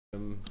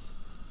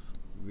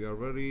We are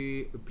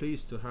very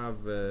pleased to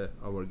have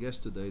our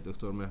guest today,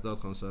 Dr. Mehrdad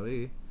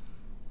Khonsari,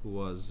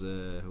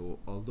 who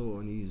although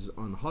he's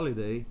on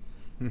holiday,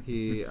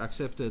 he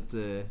accepted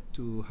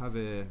to have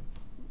a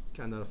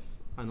kind of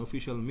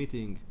unofficial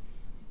meeting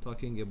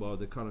talking about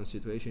the current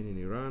situation in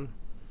Iran.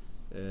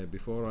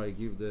 Before I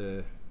give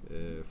the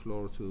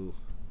floor to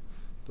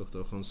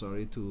Dr.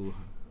 Khonsari to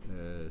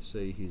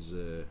say his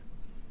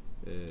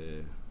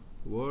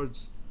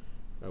words,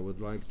 I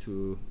would like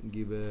to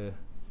give a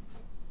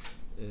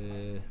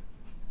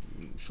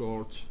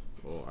short,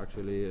 or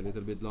actually a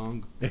little bit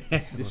long,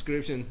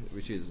 description,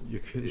 which is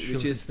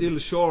still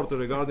short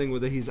regarding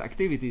his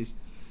activities,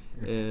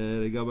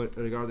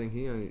 regarding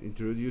him, and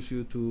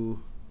introducing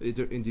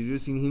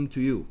him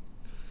to you.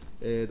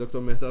 Dr.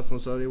 Mehrdad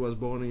Khonsari was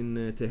born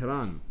in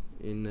Tehran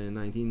in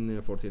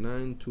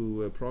 1949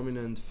 to a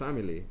prominent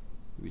family,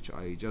 which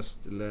I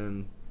just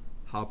learned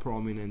how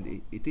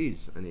prominent it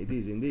is, and it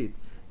is indeed,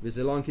 with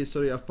a long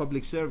history of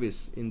public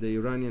service in the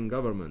Iranian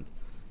government,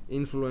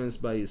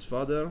 influenced by his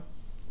father,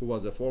 who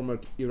was a former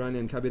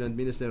Iranian cabinet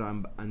minister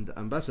and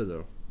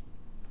ambassador.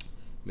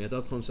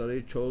 Mehrdad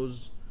Khonsari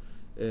chose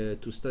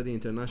to study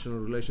international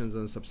relations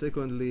and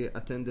subsequently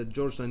attended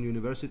Georgetown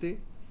University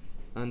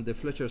and the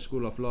Fletcher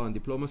School of Law and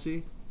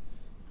Diplomacy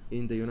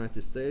in the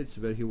United States,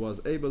 where he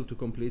was able to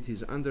complete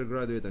his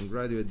undergraduate and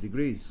graduate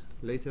degrees.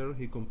 Later,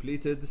 he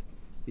completed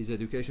his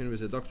education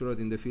with a doctorate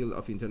in the field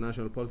of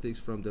international politics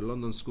from the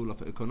London School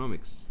of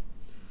Economics.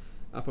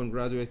 Upon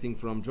graduating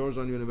from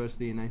Georgetown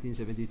University in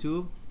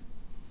 1972,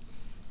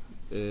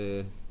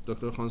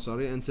 Dr.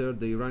 Khonsari entered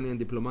the Iranian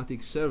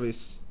diplomatic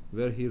service,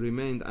 where he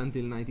remained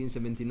until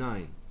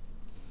 1979.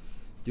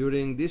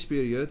 During this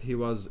period, he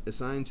was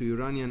assigned to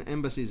Iranian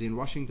embassies in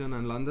Washington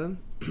and London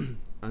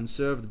and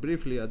served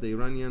briefly at the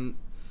Iranian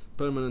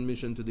Permanent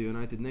Mission to the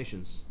United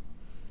Nations.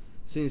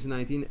 Since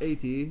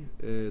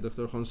 1980,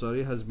 Dr.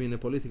 Khonsari has been a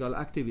political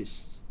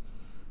activist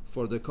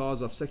for the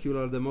cause of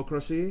secular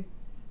democracy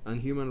and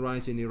human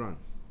rights in Iran.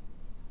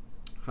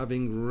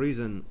 Having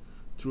risen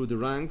through the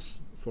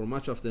ranks for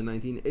much of the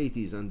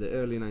 1980s and the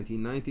early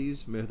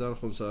 1990s, Mehrdad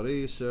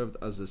Khonsari served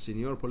as a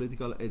senior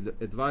political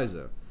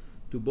advisor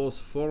to both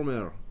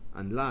former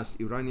and last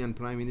Iranian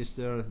Prime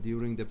Minister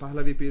during the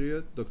Pahlavi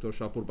period, Dr.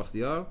 Shapur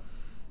Bakhtiar,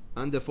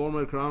 and the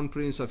former Crown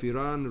Prince of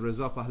Iran,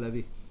 Reza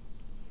Pahlavi.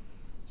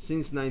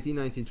 Since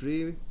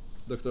 1993,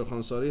 Dr.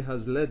 Khonsari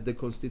has led the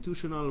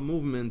constitutional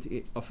movement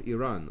of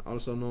Iran,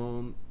 also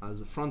known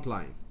as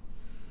Frontline,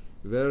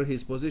 where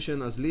his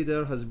position as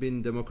leader has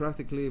been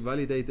democratically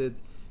validated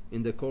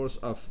in the course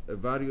of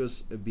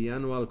various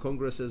biannual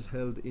congresses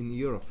held in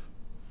Europe.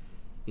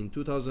 In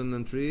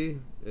 2003,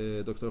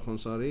 Dr.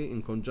 Khonsari,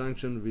 in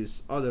conjunction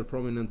with other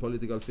prominent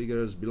political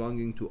figures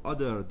belonging to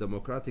other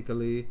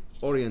democratically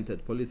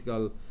oriented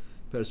political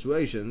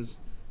persuasions,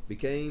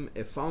 became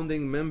a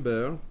founding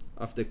member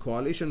of the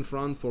Coalition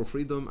Front for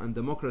Freedom and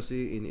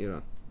Democracy in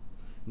Iran,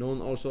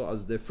 known also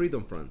as the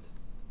Freedom Front,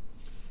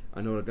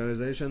 an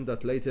organization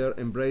that later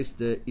embraced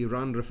the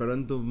Iran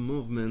referendum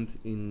movement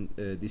in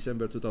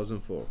December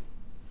 2004.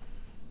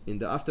 In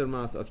the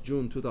aftermath of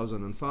June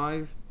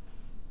 2005,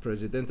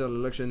 presidential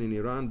election in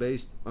Iran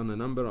based on a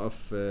number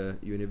of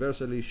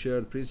universally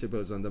shared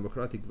principles and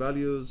democratic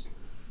values,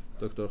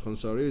 Dr.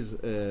 Khonsari's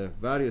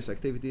various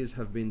activities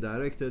have been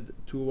directed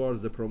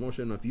towards the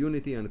promotion of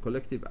unity and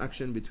collective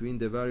action between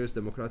the various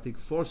democratic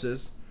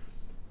forces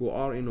who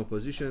are in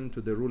opposition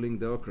to the ruling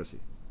theocracy.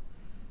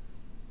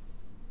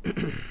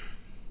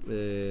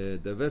 The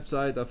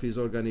website of his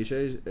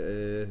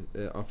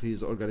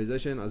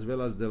organization, as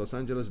well as the Los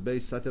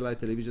Angeles-based satellite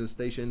television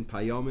station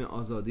Payam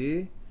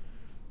Azadi,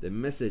 the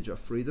Message of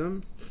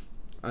Freedom,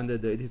 under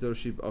the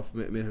editorship of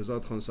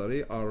Mehrdad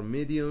Khonsari, are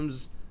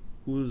mediums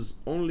whose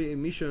only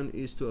mission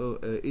is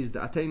the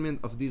attainment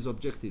of these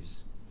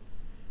objectives.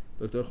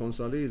 Dr.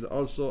 Khonsari is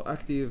also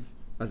active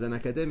as an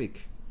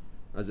academic,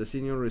 as a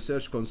senior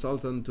research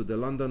consultant to the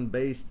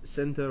London-based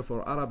Center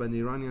for Arab and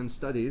Iranian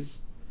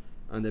Studies,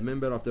 and a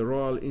member of the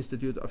Royal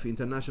Institute of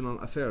International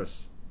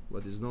Affairs,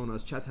 what is known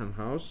as Chatham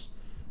House,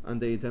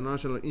 and the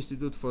International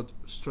Institute for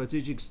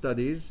Strategic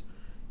Studies.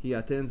 He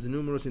attends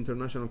numerous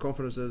international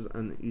conferences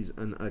and is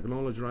an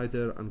acknowledged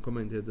writer and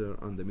commentator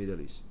on the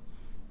Middle East.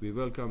 We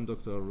welcome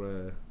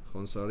Dr.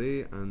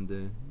 Khonsari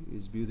and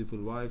his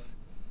beautiful wife,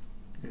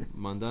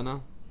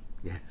 Mandana.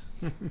 Yes.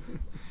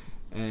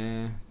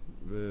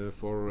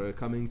 For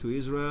coming to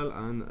Israel,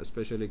 and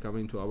especially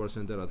coming to our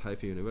center at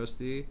Haifa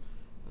University.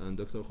 And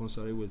Dr.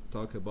 Khonsari will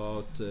talk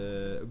about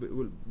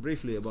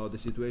briefly about the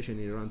situation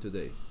in Iran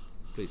today.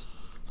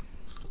 Please.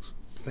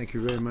 Thank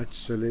you very much,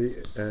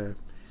 Saleh.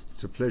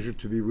 It's a pleasure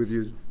to be with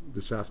you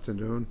this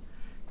afternoon.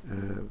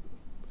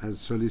 As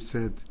Saleh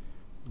said,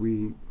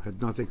 we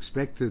had not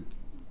expected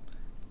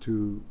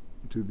to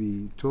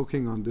be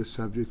talking on this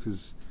subject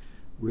as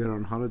we are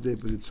on holiday,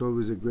 but it's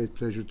always a great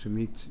pleasure to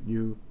meet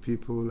new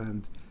people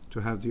and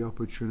to have the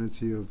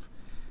opportunity of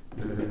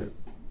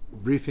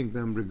briefing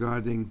them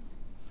regarding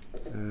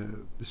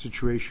the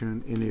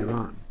situation in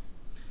Iran.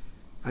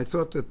 I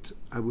thought that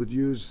I would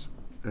use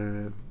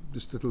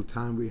this little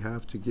time we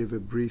have to give a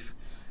brief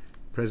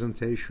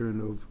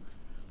presentation of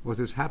what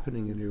is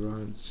happening in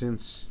Iran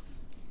since,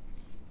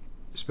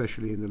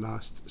 especially in the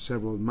last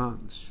several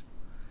months,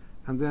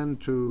 and then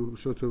to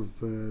sort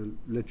of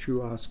let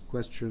you ask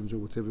questions or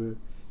whatever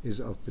is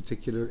of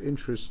particular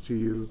interest to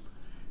you,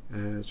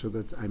 so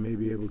that I may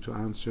be able to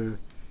answer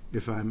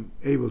if I'm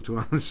able to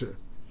answer.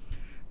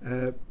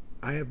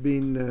 I have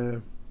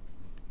been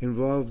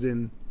involved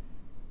in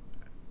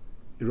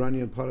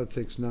Iranian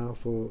politics now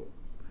for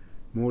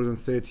more than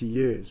 30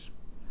 years,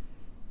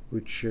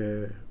 which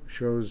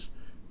shows,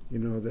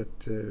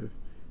 that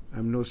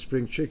I'm no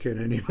spring chicken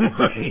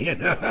anymore.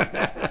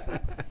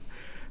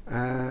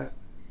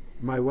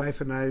 My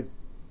wife and I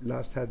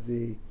last had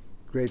the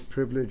great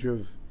privilege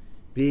of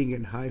being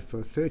in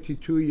Haifa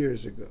 32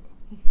 years ago.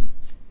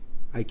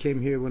 I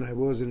came here when I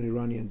was an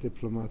Iranian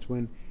diplomat,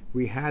 when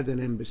we had an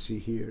embassy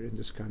here in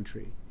this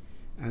country,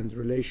 and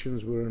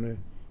relations were on a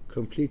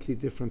completely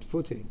different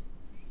footing.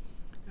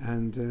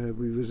 And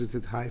we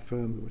visited Haifa,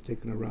 and we were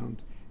taken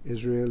around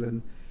Israel,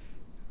 and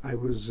I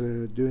was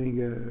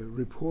doing a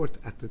report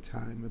at the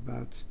time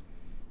about,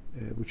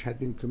 which had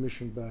been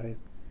commissioned by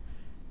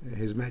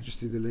His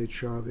Majesty the late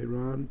Shah of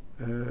Iran,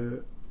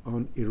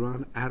 on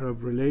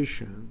Iran-Arab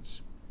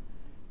relations.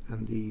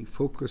 And the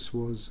focus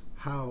was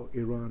how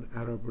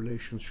Iran-Arab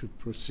relations should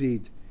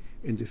proceed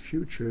in the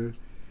future.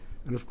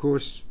 And of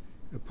course,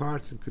 a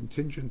part and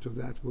contingent of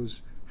that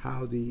was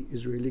how the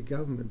Israeli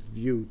government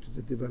viewed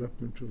the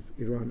development of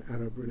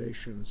Iran-Arab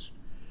relations.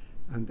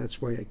 And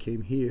that's why I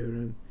came here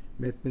and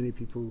met many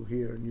people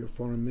here in your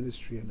foreign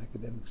ministry and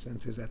academic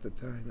centers at the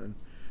time, and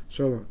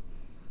so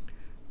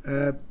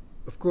on.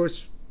 Of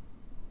course,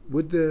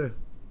 with the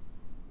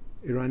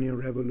Iranian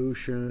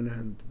Revolution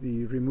and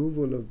the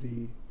removal of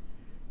the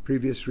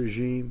previous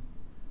regime,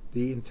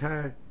 the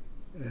entire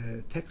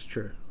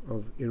texture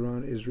of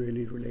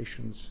Iran-Israeli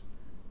relations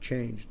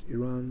changed.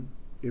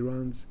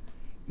 Iran's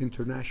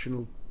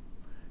international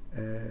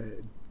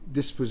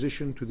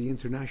disposition to the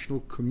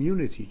international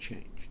community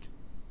changed.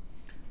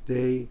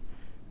 The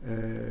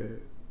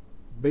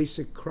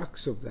basic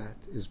crux of that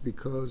is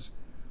because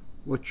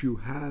what you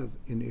have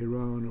in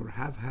Iran, or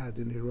have had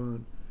in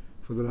Iran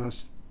for the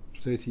last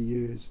 30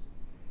 years,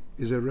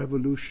 is a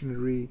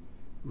revolutionary,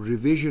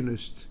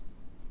 revisionist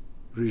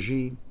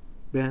regime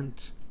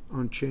bent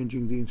on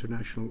changing the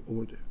international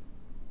order.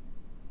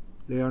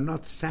 They are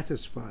not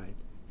satisfied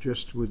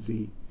just with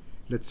the,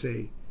 let's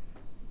say,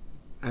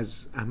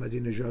 as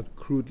Ahmadinejad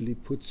crudely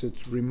puts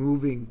it,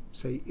 removing,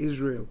 say,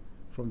 Israel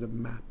from the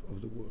map of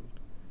the world.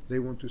 They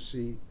want to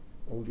see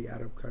all the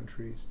Arab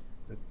countries,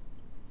 the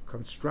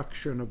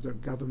construction of their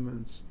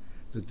governments,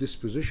 the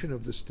disposition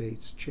of the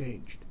states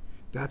changed.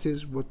 That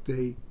is what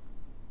they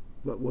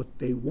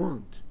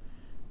want.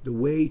 The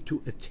way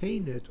to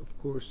attain it, of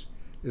course,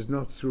 is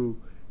not through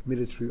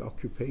military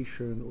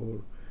occupation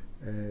or,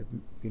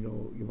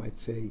 you might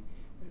say,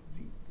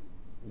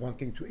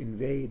 wanting to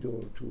invade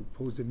or to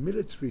pose a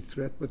military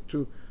threat, but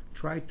to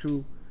try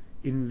to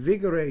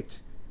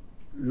invigorate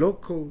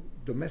local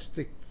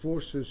domestic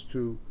forces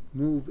to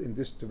move in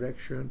this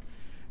direction,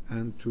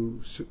 and to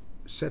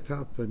set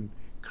up and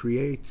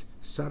create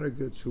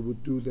surrogates who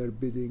would do their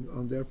bidding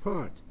on their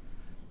part.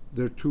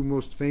 Their two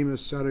most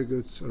famous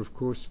surrogates are, of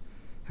course,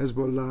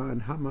 Hezbollah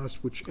and Hamas,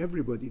 which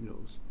everybody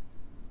knows.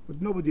 But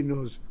nobody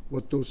knows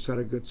what those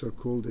surrogates are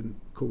called in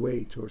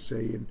Kuwait, or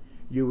say in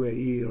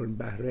UAE or in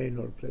Bahrain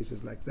or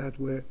places like that,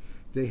 where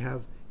they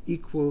have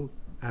equal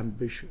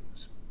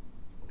ambitions.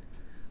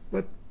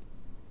 But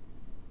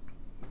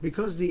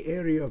because the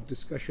area of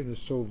discussion is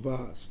so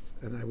vast,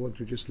 and I want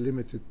to just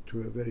limit it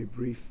to a very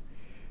brief,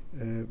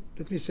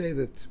 let me say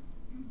that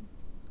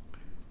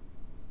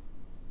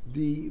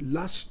the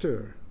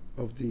luster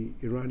of the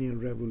Iranian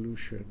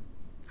Revolution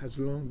has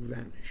long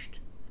vanished.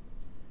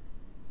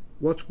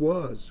 What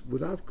was,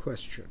 without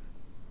question,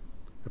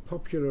 a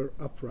popular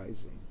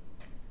uprising,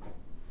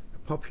 a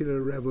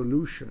popular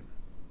revolution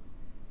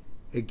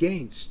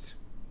against,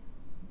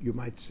 you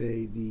might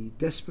say, the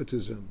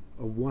despotism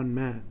of one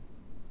man,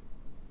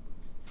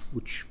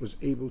 which was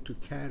able to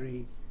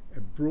carry a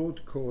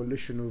broad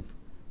coalition of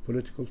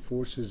political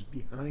forces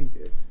behind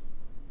it,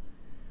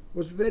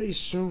 was very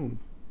soon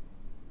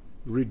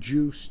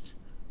reduced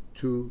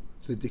to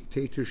the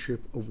dictatorship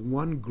of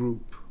one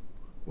group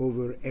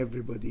over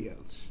everybody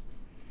else.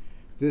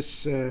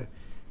 This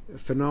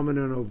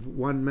phenomenon of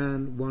one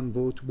man, one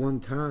vote, one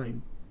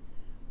time,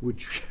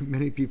 which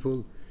many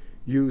people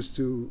used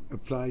to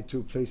apply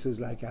to places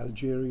like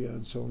Algeria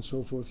and so on and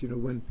so forth,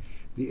 when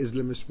the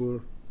Islamists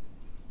were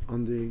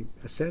on the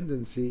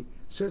ascendancy,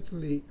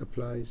 certainly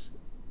applies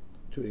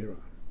to Iran.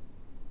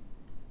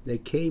 They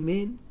came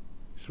in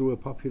through a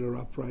popular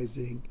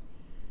uprising.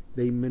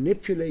 They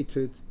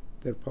manipulated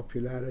their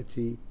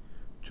popularity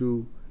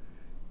to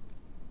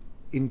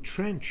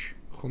entrench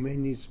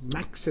Khomeini's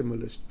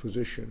maximalist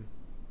position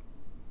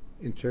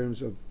in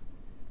terms of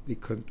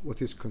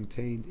what is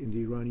contained in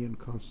the Iranian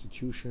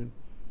constitution,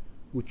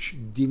 which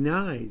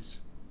denies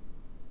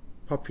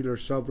popular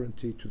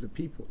sovereignty to the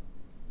people.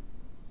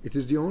 It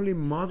is the only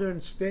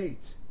modern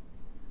state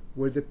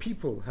where the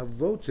people have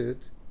voted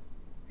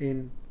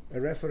in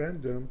a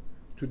referendum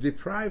to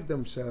deprive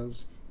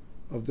themselves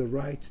of the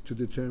right to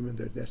determine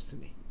their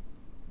destiny,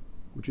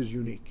 which is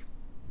unique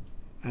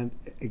and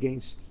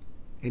against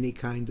any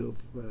kind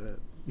of,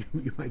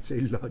 you might say,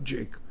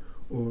 logic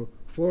or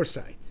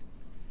foresight.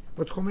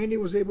 But Khomeini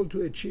was able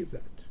to achieve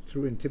that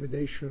through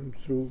intimidation,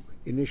 through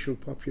initial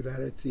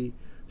popularity,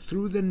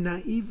 through the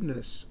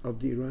naiveness of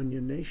the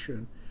Iranian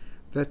nation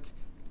that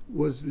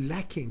was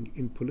lacking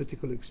in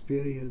political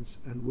experience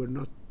and were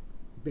not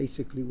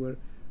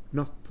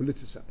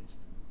politicized.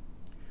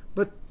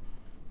 But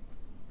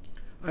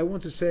I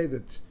want to say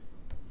that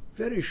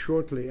very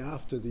shortly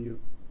after the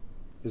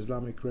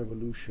Islamic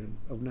Revolution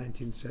of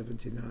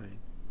 1979,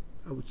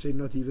 I would say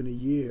not even a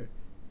year,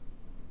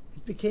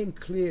 it became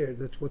clear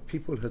that what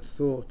people had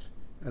thought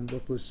and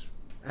what was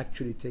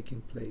actually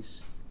taking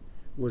place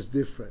was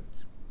different.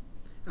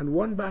 And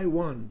one by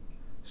one,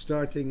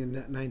 starting in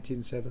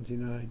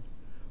 1979,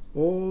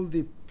 all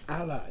the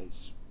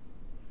allies,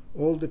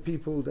 all the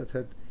people that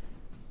had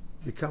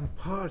become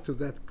part of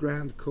that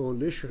grand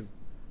coalition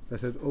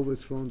that had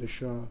overthrown the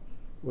Shah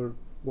were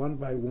one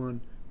by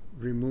one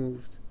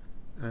removed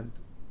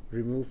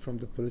from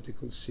the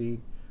political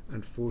scene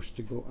and forced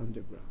to go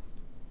underground.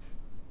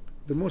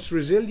 The most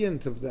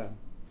resilient of them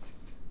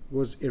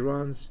was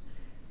Iran's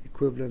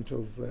equivalent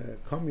of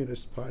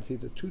Communist Party,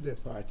 the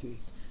Tudeh Party,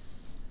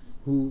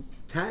 who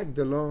tagged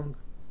along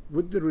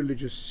with the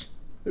religious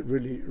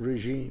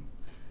regime,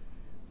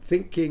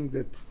 thinking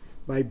that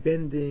by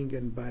bending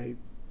and by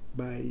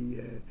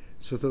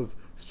sort of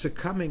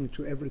succumbing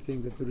to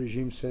everything that the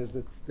regime says,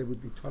 that they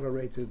would be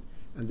tolerated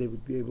and they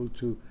would be able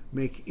to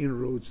make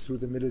inroads through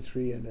the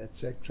military and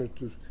etc.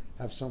 to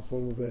have some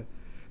form of a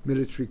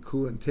military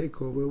coup and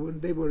takeover. When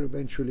they were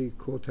eventually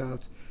caught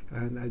out,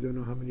 and I don't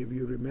know how many of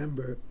you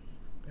remember,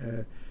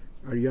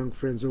 our young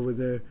friends over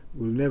there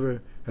will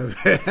never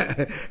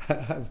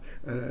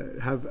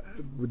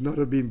would not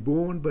have been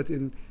born, but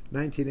in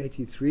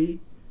 1983,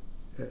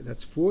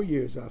 that's 4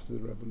 years after the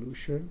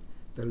revolution,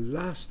 the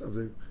last of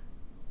the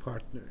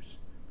partners,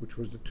 which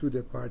was the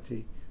Tudeh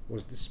Party,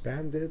 was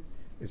disbanded,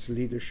 its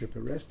leadership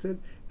arrested,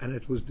 and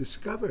it was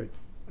discovered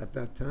at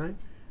that time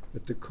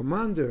that the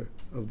commander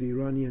of the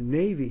Iranian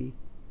Navy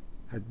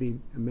had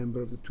been a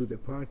member of the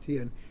Tudeh Party,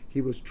 and he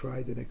was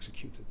tried and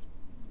executed.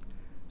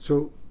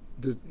 So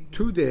the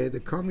Tudeh, the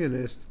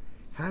communists,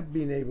 had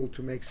been able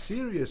to make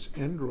serious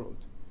inroad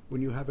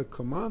when you have a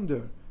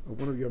commander of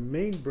one of your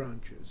main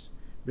branches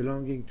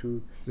belonging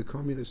to the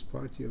Communist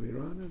Party of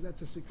Iran, and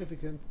that's a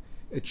significant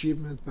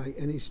achievement by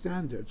any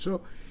standard.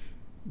 So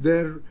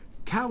their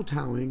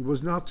kowtowing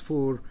was not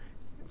for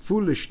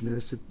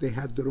foolishness, they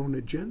had their own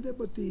agenda,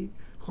 but the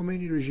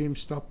Khomeini regime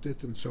stopped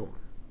it and so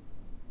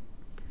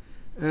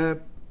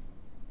on.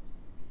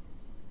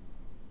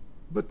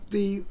 But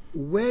the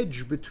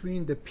wedge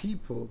between the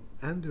people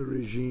and the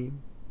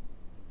regime,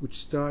 which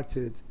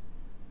started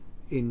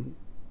in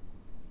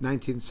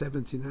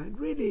 1979,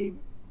 really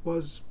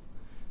was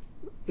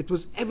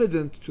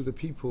evident to the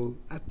people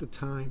at the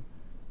time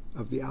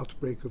of the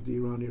outbreak of the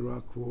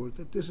Iran-Iraq war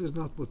that this is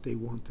not what they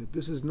wanted.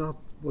 This is not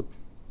what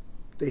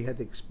they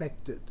had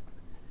expected.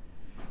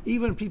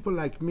 Even people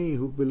like me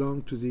who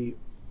belonged to the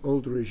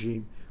old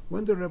regime,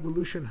 when the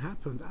revolution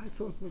happened, I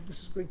thought, well,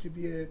 this is going to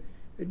be a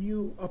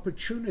new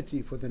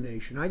opportunity for the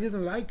nation. I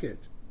didn't like it.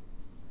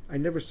 I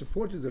never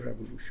supported the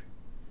revolution.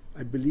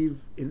 I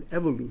believe in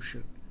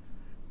evolution.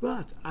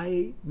 But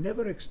I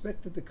never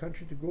expected the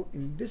country to go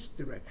in this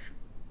direction.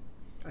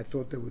 I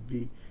thought there would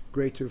be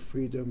greater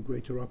freedom,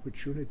 greater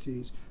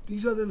opportunities.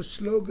 These are the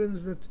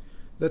slogans that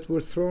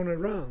were thrown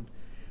around.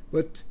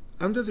 But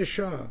under the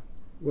Shah,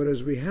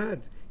 whereas we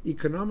had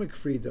economic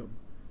freedom,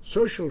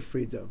 social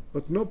freedom,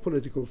 but no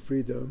political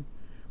freedom,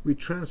 we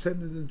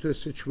transcended into a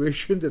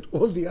situation that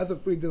all the other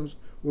freedoms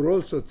were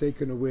also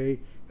taken away,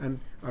 and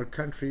our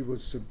country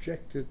was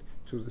subjected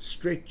to the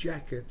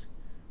straitjacket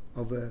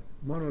of a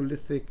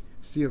monolithic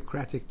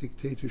theocratic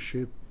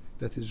dictatorship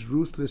that is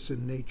ruthless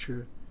in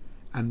nature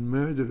and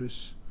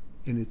murderous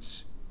in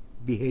its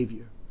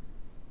behavior.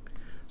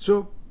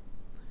 So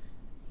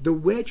the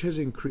wedge has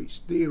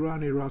increased. The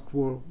Iran-Iraq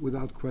war,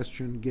 without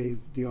question, gave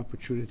the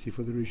opportunity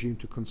for the regime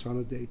to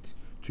consolidate,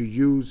 to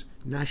use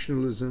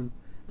nationalism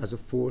as a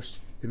force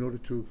in order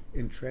to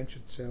entrench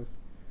itself,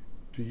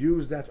 to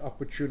use that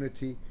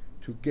opportunity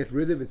to get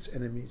rid of its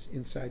enemies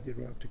inside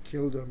Iran, to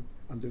kill them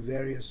under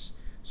various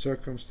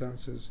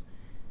circumstances.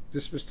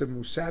 This Mr.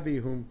 Mousavi,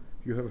 whom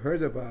you have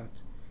heard about,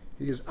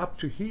 he is up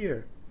to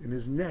here in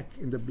his neck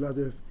in the blood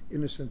of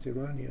innocent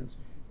Iranians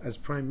as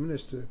prime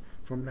minister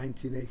from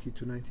 1980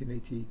 to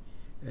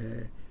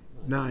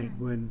 1989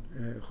 when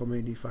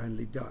Khomeini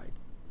finally died.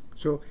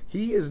 So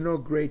he is no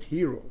great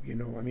hero,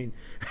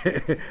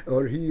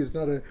 or he is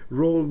not a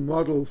role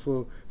model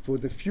for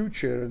the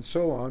future and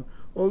so on,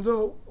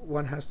 although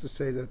one has to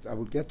say that, I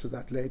will get to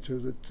that later,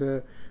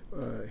 that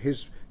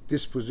his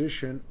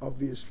disposition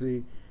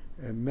obviously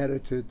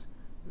merited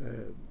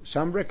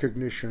some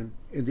recognition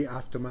in the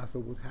aftermath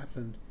of what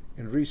happened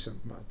in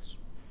recent months.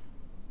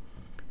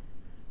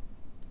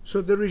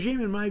 So the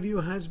regime, in my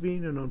view, has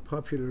been an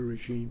unpopular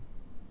regime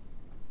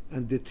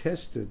and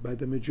detested by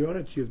the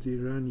majority of the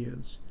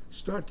Iranians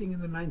starting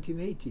in the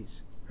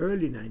 1980s,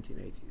 early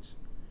 1980s.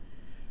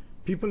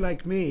 People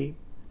like me,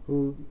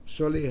 who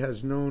Solly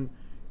has known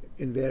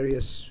in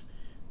various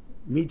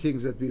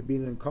meetings that we've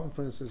been in,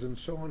 conferences and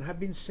so on, have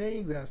been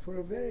saying that for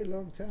a very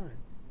long time.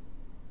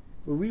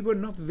 But we were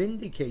not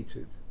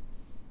vindicated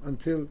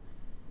until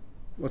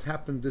what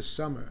happened this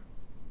summer,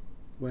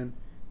 when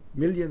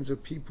millions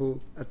of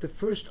people, at the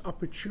first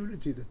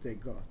opportunity that they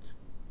got,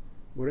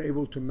 were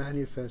able to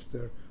manifest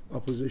their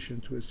opposition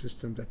to a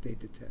system that they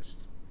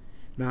detest.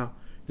 Now,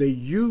 they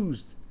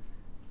used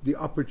the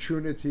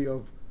opportunity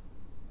of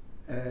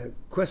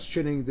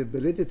questioning the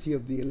validity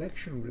of the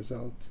election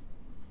result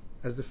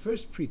as the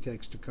first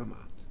pretext to come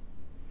out.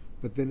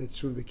 But then it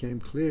soon became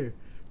clear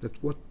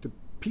that what the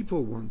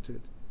people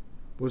wanted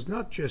was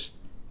not just,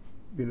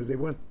 they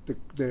want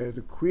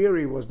the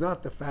query was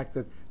not the fact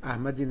that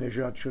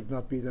Ahmadinejad should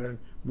not be there and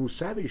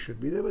Mousavi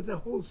should be there, but the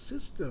whole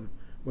system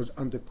was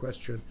under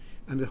question,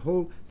 and the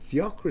whole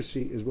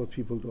theocracy is what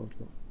people don't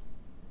want.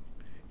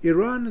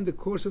 Iran, in the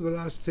course of the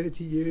last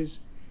 30 years,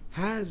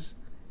 has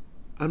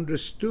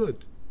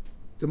understood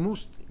the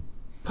most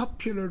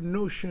popular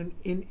notion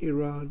in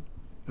Iran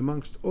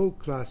amongst all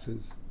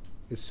classes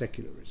is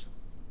secularism.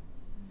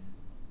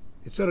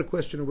 It's not a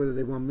question of whether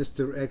they want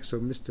Mr. X or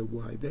Mr.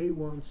 Y. They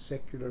want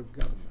secular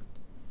government.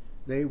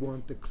 They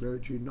want the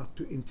clergy not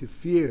to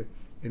interfere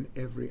in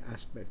every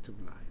aspect of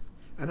life.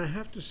 And I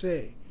have to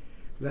say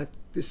that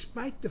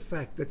despite the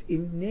fact that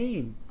in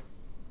name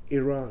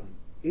Iran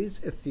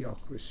is a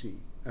theocracy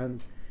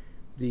and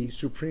the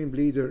supreme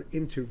leader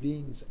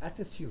intervenes at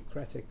a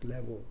theocratic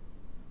level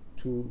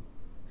to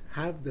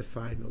have the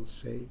final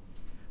say,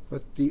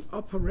 but the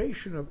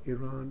operation of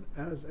Iran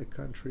as a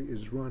country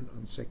is run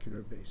on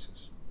secular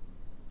basis.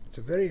 It's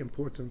a very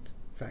important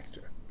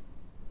factor.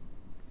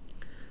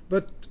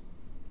 But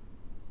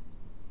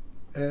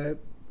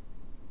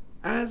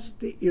as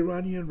the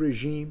Iranian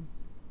regime,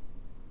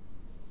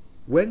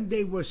 when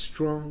they were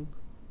strong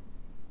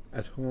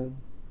at home,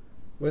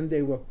 when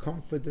they were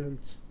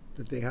confident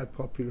that they had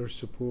popular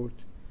support,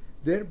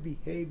 their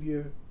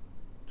behavior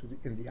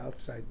in the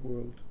outside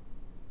world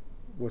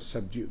was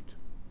subdued.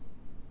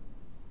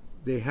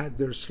 They had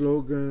their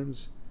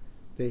slogans,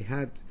 they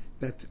had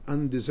that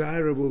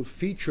undesirable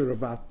feature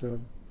about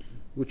them,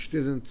 which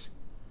didn't,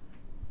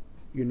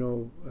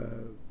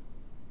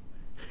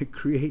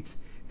 create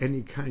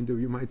any kind of,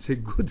 you might say,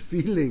 good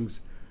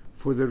feelings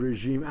for the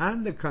regime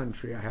and the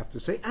country, I have to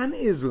say, and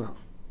Islam.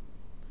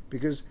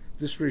 Because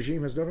this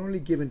regime has not only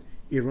given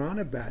Iran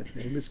a bad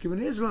name, it's given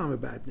Islam a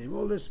bad name.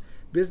 All this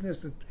business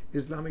that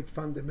Islamic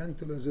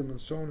fundamentalism and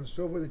so on and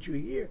so forth that you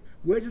hear,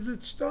 where did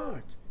it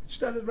start? It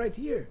started right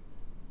here.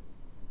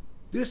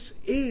 This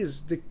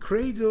is the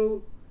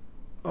cradle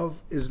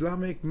of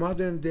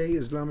modern-day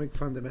Islamic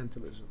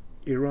fundamentalism.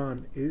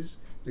 Iran is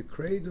the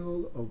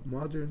cradle of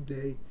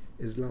modern-day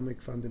Islamic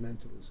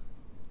fundamentalism.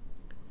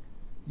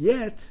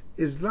 Yet,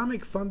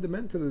 Islamic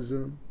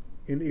fundamentalism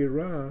in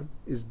Iran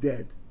is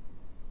dead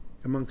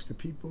amongst the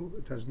people.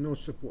 It has no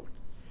support.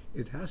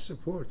 It has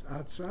support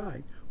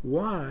outside.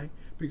 Why?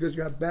 Because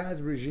you have bad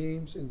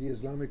regimes in the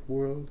Islamic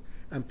world,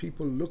 and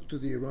people look to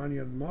the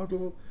Iranian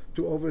model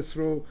to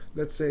overthrow,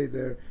 let's say,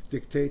 their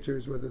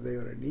dictators, whether they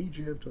are in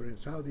Egypt or in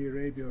Saudi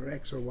Arabia or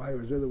X or Y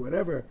or Z or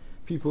whatever.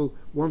 People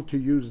want to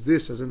use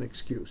this as an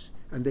excuse.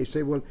 And they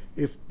say, well,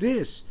 if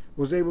this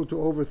was able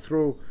to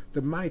overthrow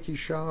the mighty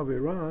Shah of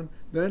Iran,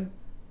 then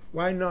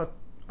why not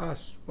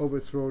us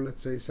overthrow,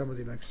 let's say,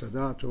 somebody like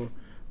Sadat or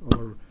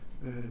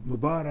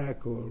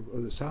Mubarak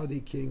or the Saudi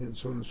king and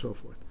so on and so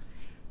forth.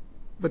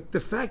 But the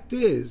fact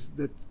is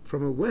that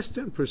from a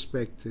Western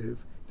perspective,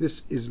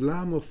 this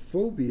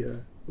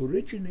Islamophobia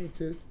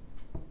originated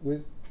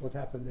with what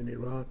happened in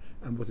Iran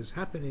and what is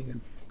happening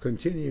and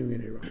continuing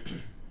in Iran.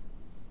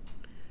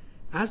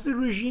 As the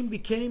regime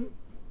became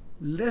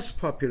less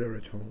popular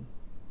at home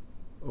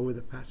over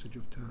the passage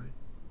of time,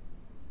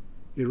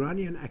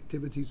 Iranian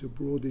activities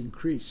abroad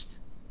increased,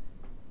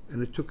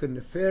 and it took a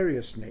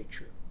nefarious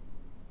nature.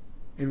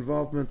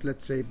 Involvement,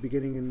 let's say,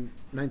 beginning in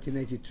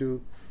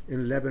 1982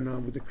 in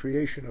Lebanon with the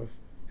creation of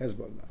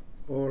Hezbollah,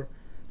 or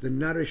the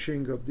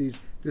nourishing of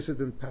these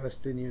dissident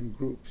Palestinian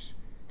groups,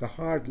 the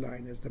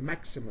hardliners, the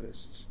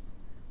maximalists.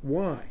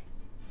 Why?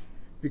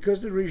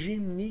 Because the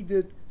regime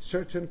needed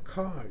certain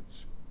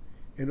cards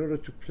in order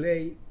to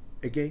play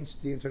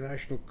against the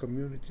international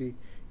community,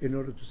 in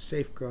order to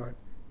safeguard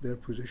their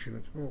position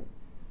at home.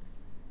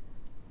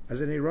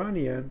 As an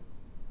Iranian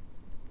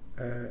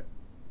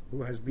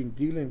who has been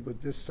dealing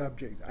with this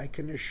subject, I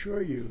can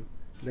assure you,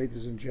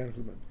 ladies and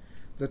gentlemen,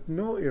 that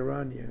no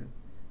Iranian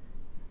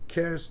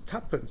cares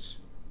tuppence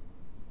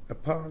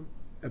above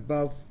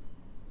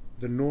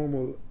the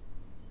normal,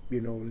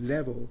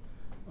 level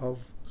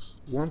of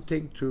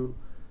wanting to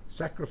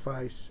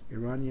sacrifice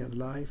Iranian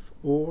life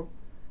or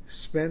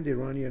spend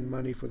Iranian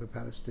money for the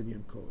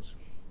Palestinian cause.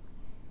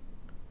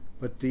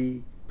 But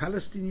the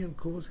Palestinian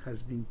cause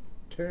has been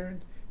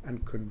turned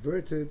and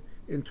converted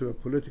into a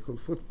political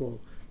football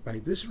by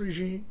this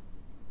regime,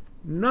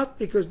 not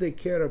because they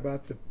care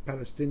about the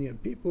Palestinian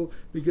people,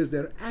 because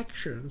their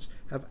actions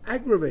have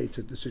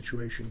aggravated the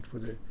situation for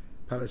the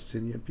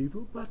Palestinian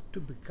people, but to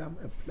become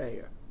a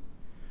player.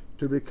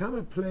 To become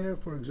a player,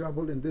 for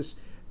example, in this,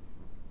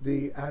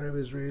 the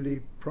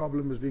Arab-Israeli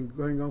problem has been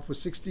going on for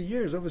 60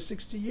 years, over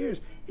 60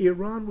 years.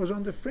 Iran was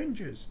on the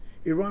fringes.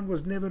 Iran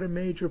was never a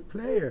major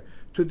player.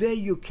 Today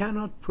you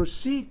cannot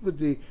proceed with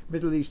the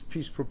Middle East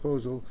peace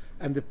proposal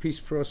and the peace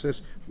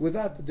process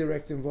without the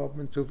direct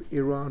involvement of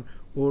Iran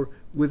or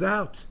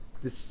without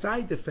the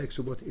side effects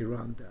of what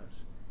Iran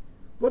does.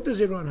 What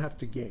does Iran have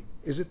to gain?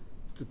 Is it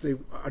that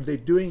are they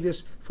doing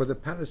this for the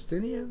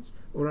Palestinians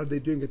or are they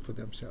doing it for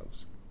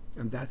themselves?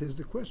 And that is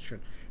the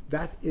question.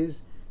 That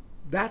is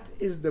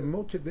the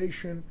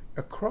motivation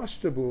across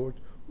the board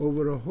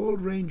over a whole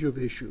range of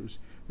issues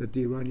that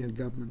the Iranian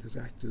government has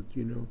acted,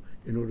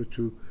 in order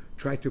to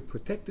try to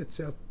protect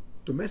itself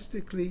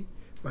domestically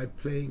by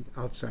playing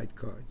outside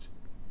cards.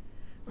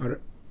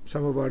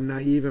 Some of our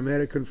naive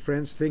American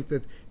friends think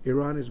that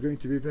Iran is going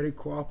to be very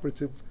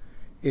cooperative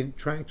in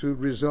trying to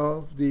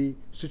resolve the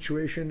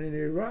situation in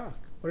Iraq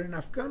or in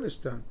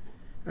Afghanistan.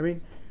 I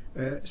mean,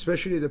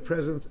 especially the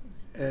present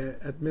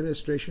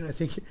administration, I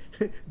think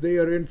they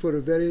are in for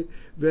a very,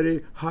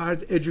 very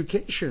hard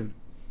education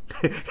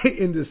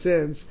in the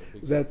sense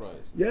that,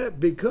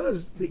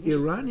 because the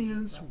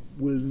Iranians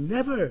will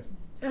never,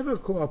 ever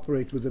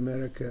cooperate with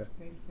America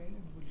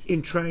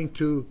in trying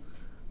to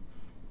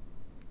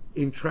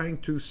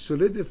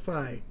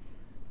solidify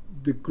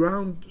the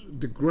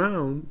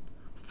ground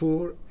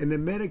for an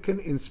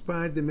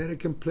American-inspired,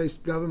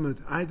 American-placed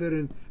government, either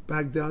in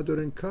Baghdad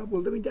or in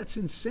Kabul. I mean, that's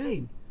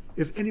insane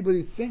if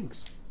anybody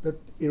thinks that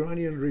the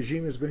Iranian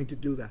regime is going to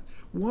do that.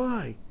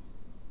 Why?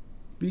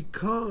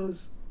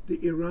 Because the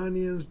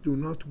Iranians do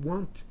not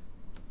want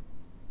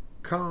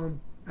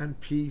calm and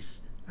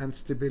peace and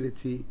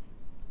stability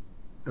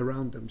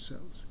around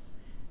themselves.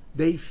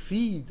 They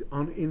feed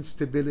on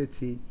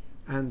instability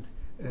and,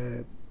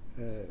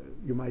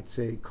 you might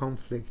say,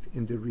 conflict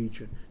in the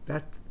region.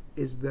 That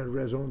is their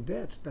raison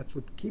d'etre. That's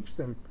what keeps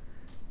them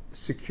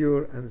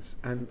secure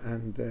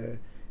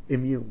and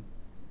immune.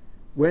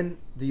 When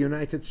the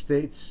United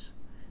States,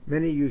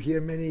 you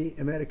hear many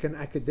American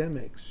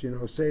academics,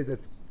 say that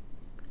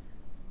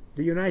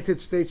the United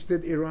States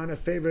did Iran a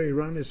favor.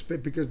 Iran is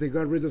fit because they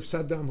got rid of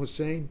Saddam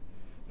Hussein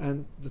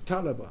and the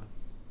Taliban.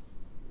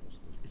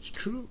 It's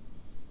true.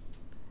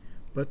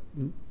 But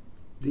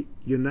the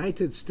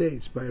United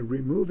States, by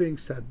removing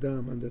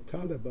Saddam and the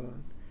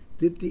Taliban,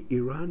 did the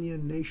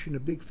Iranian nation a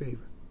big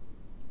favor.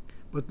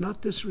 But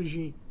not this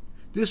regime.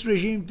 This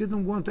regime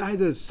didn't want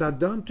either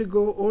Saddam to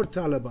go or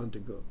Taliban to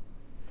go.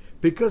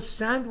 Because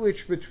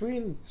sandwiched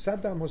between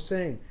Saddam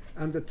Hussein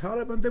and the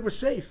Taliban, they were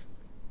safe.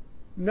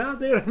 Now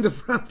they're on the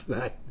front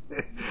line.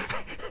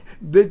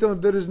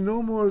 There is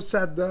no more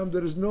Saddam,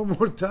 there is no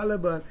more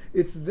Taliban.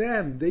 It's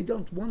them. They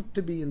don't want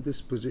to be in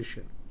this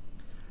position.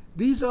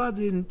 These are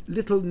the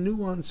little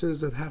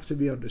nuances that have to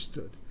be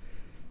understood.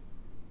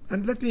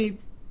 And let me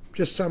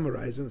just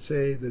summarize and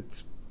say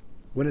that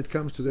when it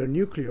comes to their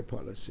nuclear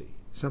policy,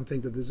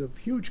 something that is of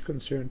huge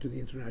concern to the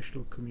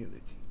international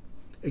community,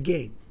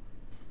 again,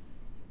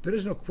 there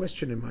is no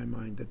question in my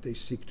mind that they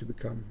seek to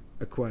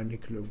acquire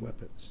nuclear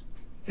weapons.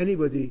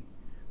 Anybody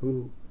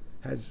who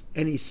has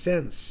any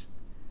sense,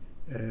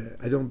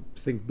 I don't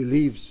think,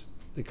 believes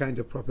the kind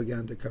of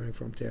propaganda coming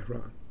from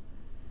Tehran.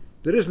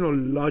 There is no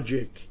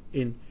logic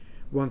in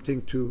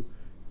wanting to,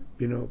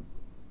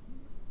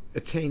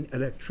 attain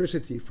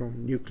electricity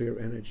from nuclear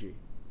energy.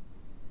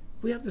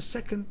 We have the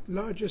second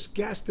largest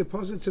gas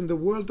deposits in the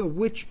world, of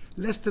which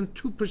less than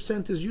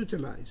 2% is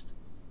utilized.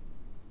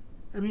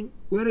 I mean,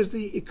 where is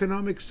the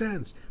economic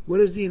sense?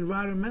 Where is the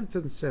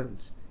environmental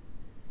sense?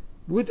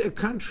 Would a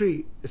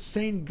country, a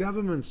sane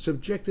government,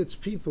 subject its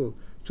people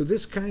to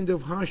this kind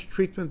of harsh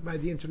treatment by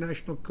the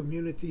international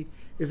community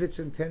if its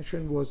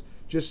intention was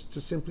just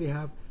to simply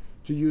have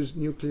to use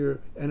nuclear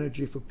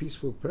energy for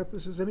peaceful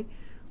purposes? I mean,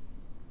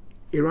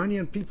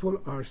 Iranian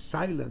people are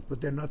silent,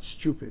 but they're not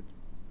stupid.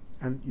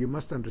 And you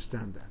must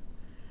understand that.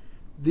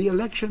 The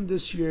election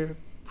this year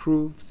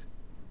proved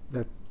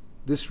that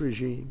this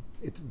regime,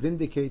 it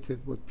vindicated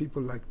what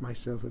people like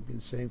myself have been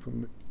saying for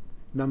a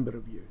number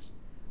of years,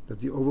 that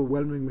the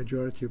overwhelming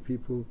majority of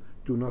people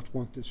do not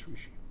want this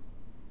regime.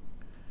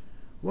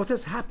 What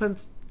has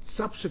happened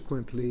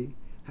subsequently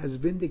has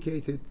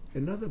vindicated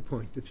another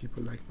point that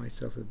people like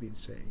myself have been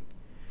saying,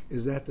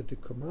 is that the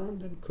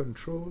command and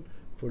control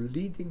for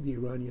leading the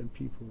Iranian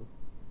people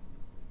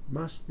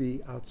must be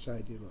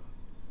outside Iran.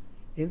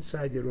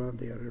 Inside Iran,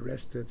 they are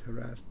arrested,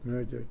 harassed,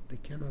 murdered. They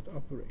cannot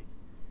operate.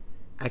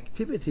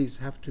 Activities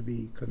have to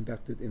be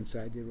conducted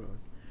inside Iran,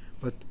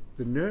 but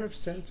the nerve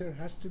center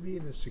has to be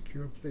in a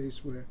secure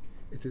place where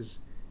it is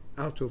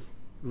out of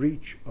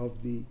reach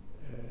of the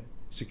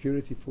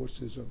security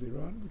forces of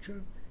Iran, which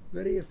are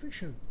very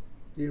efficient.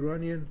 The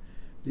Iranian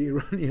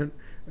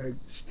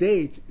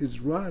state is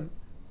run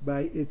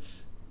by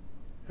its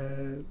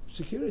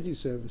security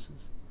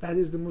services. That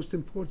is the most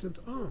important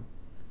arm.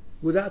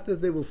 Without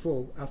that, they will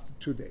fall after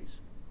 2 days.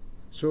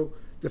 So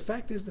the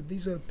fact is that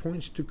these are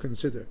points to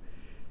consider.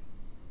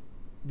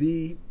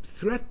 The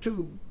threat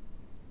to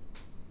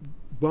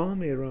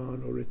bomb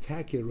Iran or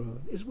attack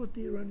Iran is what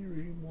the Iranian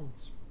regime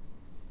wants,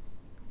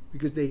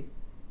 because they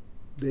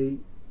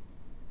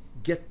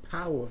get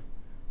power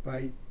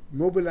by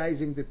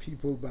mobilizing the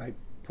people, by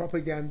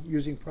propaganda,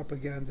 using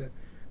propaganda,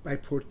 by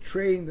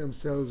portraying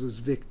themselves as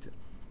victims.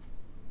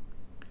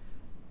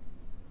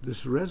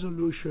 This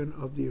resolution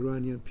of the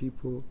Iranian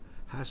people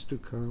has to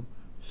come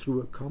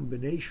through a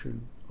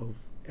combination of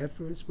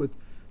efforts, but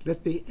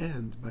let me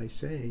end by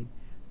saying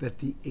that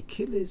the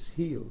Achilles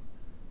heel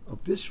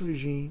of this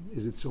regime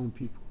is its own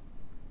people.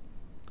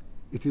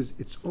 It is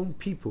its own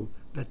people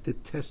that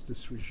detest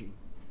this regime.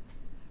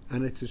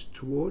 And it is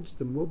towards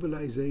the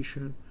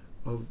mobilization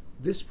of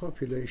this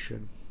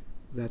population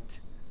that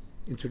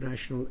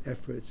international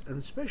efforts, and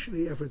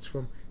especially efforts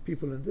from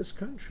people in this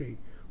country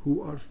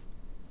who are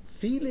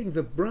feeling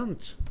the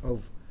brunt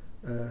of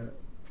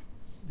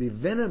the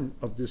venom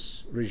of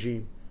this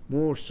regime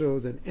more so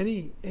than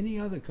any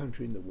other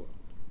country in the world.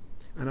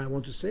 And I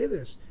want to say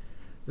this,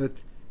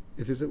 that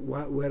it is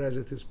whereas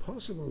it is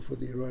possible for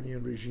the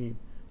Iranian regime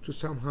to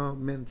somehow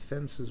mend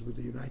fences with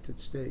the United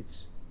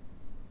States,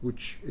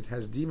 which it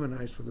has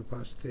demonized for the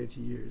past 30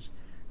 years,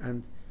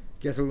 and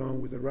get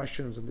along with the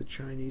Russians and the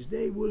Chinese,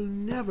 they will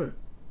never,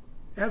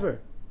 ever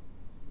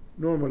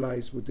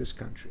normalize with this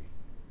country,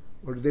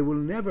 or they will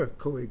never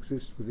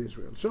coexist with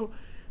Israel. So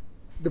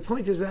the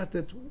point is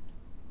that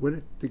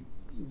when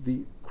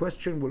the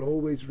question will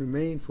always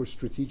remain for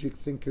strategic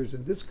thinkers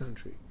in this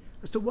country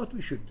as to what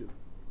we should do.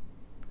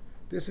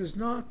 This is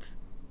not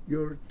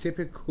your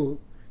typical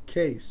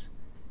case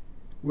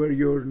where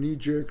your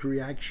knee-jerk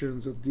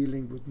reactions of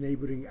dealing with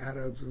neighboring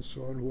Arabs and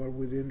so on who are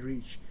within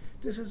reach.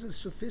 This is a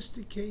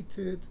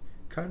sophisticated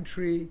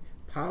country,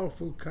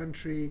 powerful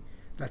country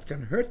that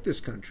can hurt this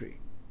country.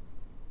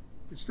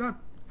 It's not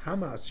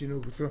Hamas,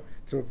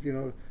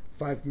 throw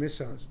 5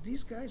 missiles.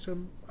 These guys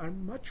are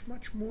much,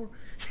 much more,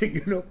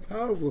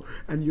 powerful,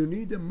 and you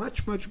need a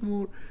much, much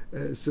more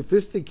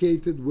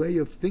sophisticated way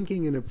of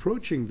thinking and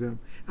approaching them.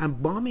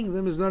 And bombing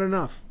them is not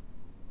enough.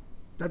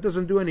 That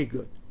doesn't do any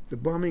good. The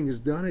bombing is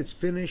done, it's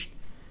finished.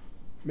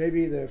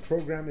 Maybe the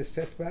program is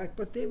set back,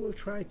 but they will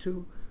try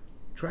to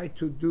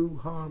do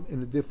harm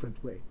in a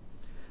different way.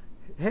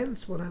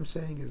 Hence, what I'm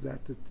saying is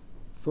that the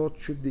thought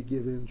should be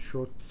given,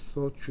 short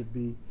thought should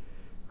be.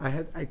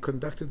 I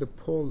conducted a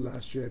poll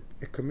last year,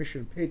 a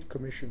paid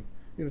commission,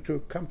 to a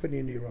company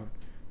in Iran.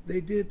 They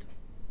did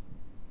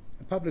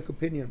a public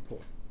opinion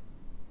poll.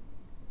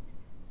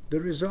 The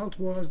result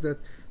was that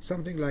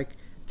something like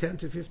 10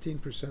 to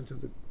 15% of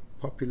the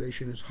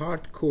population is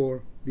hardcore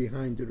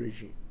behind the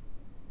regime.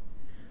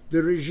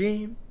 The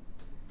regime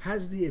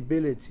has the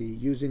ability,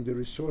 using the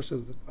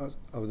resources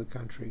of the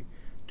country,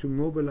 to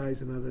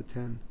mobilize another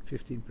 10,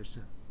 15%.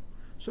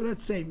 So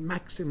let's say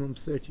maximum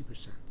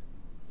 30%.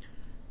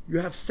 You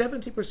have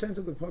 70%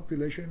 of the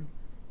population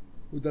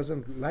who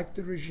doesn't like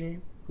the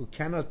regime, who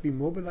cannot be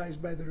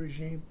mobilized by the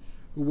regime,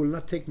 who will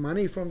not take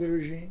money from the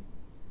regime.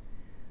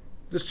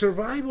 The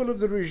survival of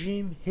the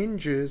regime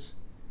hinges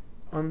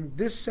on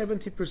this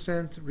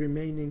 70%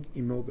 remaining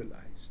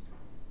immobilized.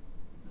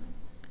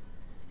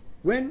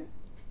 When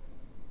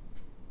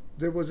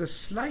there was a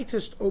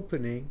slightest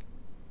opening,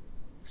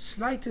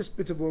 slightest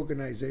bit of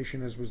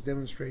organization, as was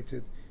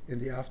demonstrated in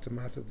the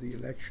aftermath of the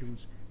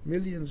elections,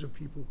 millions of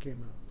people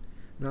came out.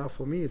 Now,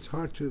 for me, it's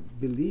hard to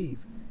believe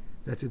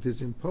that it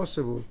is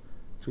impossible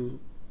to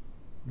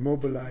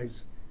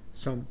mobilize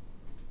some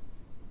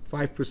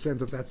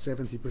 5% of that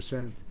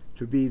 70%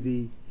 to be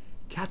the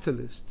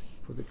catalyst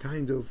for the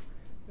kind of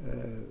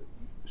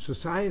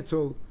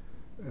societal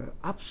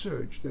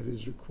upsurge that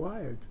is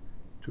required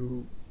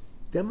to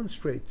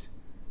demonstrate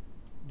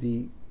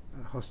the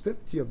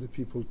hostility of the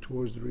people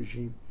towards the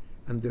regime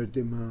and their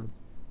demand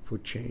for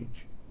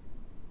change.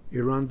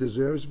 Iran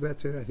deserves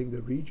better. I think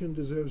the region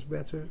deserves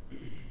better.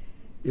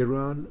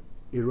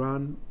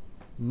 Iran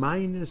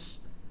minus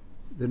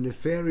the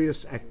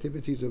nefarious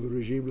activities of a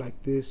regime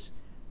like this,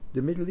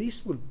 the Middle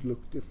East would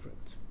look different.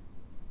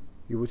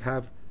 You would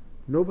have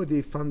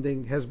nobody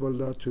funding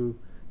Hezbollah to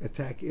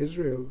attack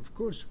Israel. Of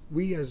course,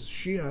 we as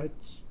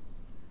Shiites,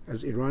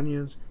 as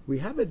Iranians, we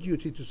have a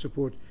duty to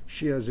support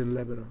Shias in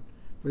Lebanon.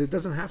 But it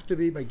doesn't have to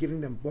be by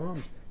giving them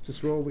bombs to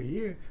throw over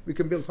here. We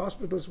can build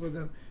hospitals for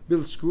them,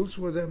 build schools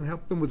for them,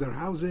 help them with their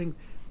housing,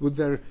 with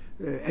their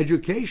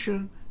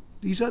education.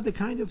 These are the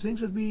kind of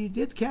things that we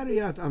did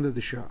carry out under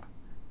the Shah.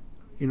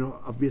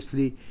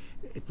 Obviously,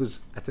 it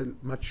was at a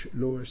much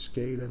lower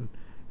scale and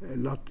a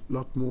lot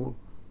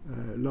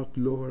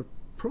lower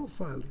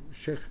profile.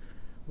 Sheikh,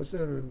 what's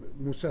that name?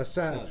 Musa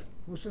Saad.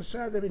 Musa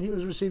Saad, he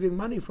was receiving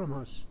money from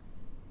us.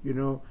 We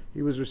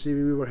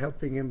were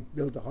helping him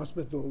build a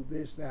hospital,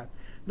 this, that.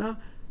 Now,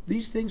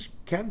 these things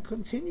can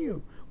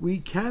continue. We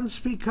can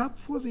speak up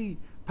for the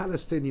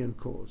Palestinian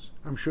cause.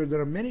 I'm sure there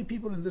are many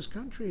people in this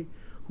country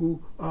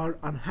who are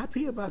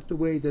unhappy about the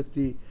way that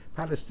the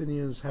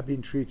Palestinians have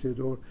been treated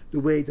or the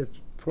way that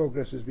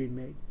progress has been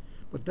made.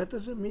 But that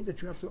doesn't mean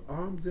that you have to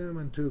arm them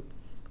and to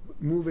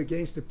move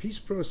against the peace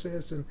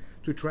process and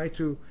to try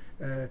to,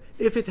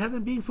 if it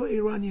hadn't been for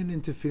Iranian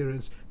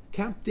interference,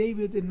 Camp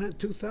David in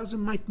 2000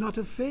 might not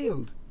have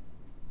failed.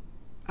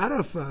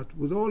 Arafat,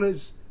 with all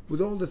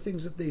the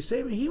things that they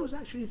say, I mean, he was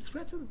actually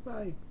threatened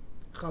by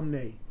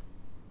Khamenei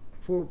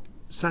for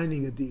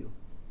signing a deal.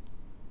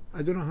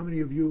 I don't know how many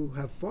of you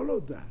have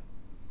followed that.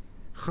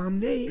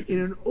 Khamenei, in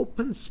an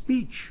open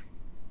speech,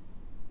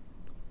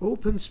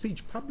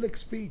 public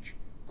speech,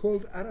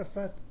 called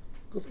Arafat,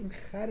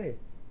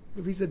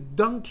 he's a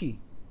donkey.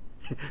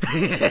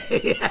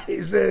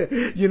 He's a,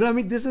 you know, I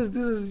mean, this is.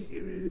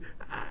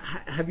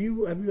 Have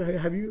you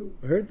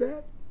heard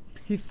that?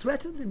 He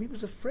threatened him. He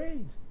was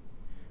afraid.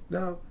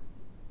 Now,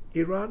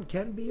 Iran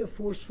can be a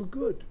force for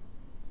good.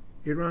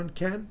 Iran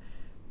can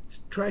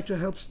try to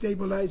help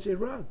stabilize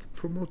Iraq,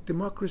 promote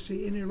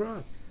democracy in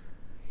Iraq.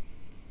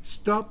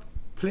 Stop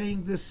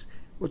playing this,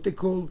 what they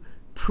call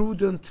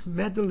prudent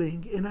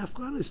meddling in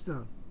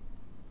Afghanistan.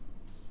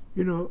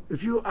 You know,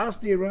 if you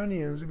ask the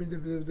Iranians, I mean,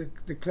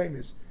 the claim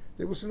is,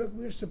 they will say, look,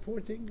 we're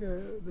supporting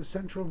the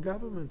central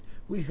government.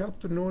 We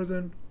helped the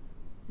northern,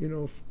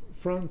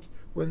 front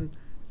when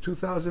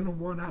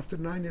 2001, after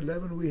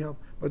 9/11, we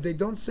helped. But they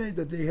don't say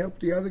that they helped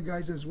the other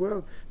guys as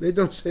well. They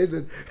don't say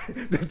that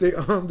that they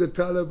armed the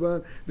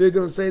Taliban. They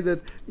don't say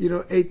that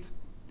 8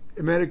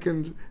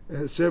 American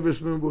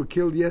servicemen were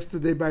killed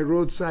yesterday by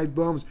roadside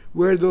bombs.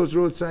 Where those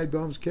roadside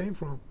bombs came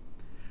from.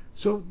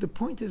 So the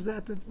point is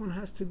that one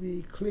has to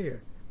be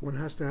clear. One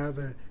has to have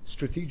a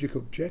strategic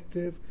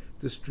objective.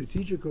 The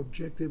strategic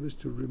objective is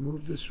to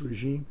remove this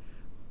regime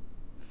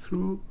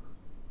through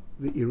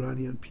the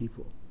Iranian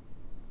people.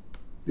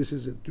 This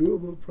is a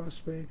doable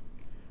prospect.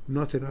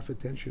 Not enough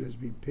attention has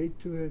been paid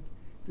to it.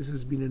 This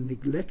has been a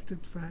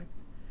neglected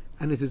fact,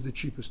 and it is the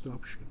cheapest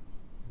option.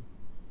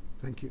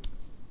 Thank you.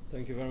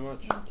 Thank you very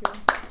much. Thank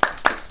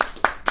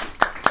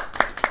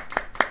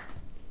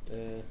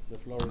you. The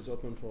floor is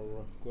open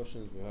for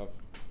questions. We have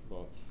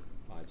about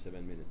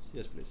 5-7 minutes.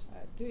 Yes, please.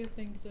 Do you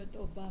think that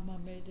Obama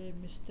made a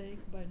mistake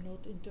by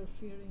not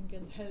interfering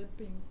and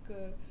helping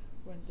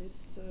when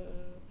these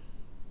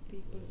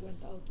people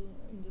went out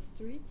in the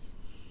streets?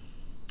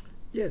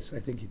 Yes, I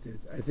think he did.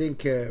 I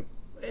think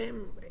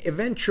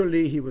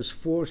eventually he was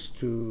forced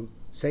to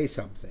say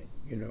something,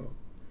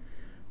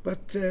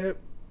 But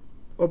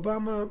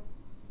Obama,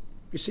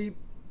 you see,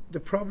 the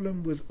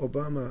problem with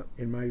Obama,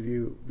 in my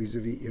view,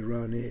 vis-a-vis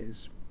Iran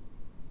is,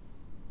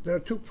 there are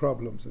 2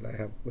 problems that I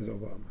have with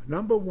Obama.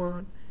 Number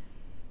one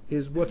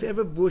is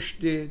whatever Bush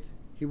did,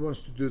 he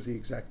wants to do the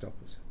exact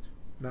opposite.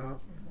 Now,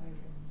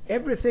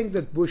 everything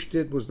that Bush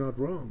did was not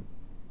wrong.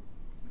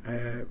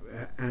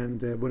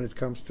 And when it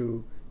comes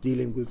to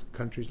dealing with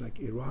countries like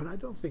Iran, I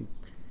don't think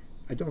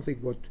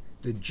what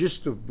the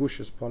gist of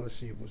Bush's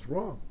policy was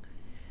wrong.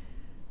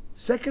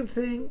 Second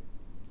thing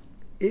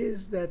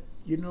is that,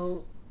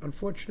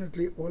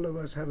 unfortunately, all of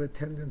us have a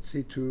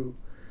tendency to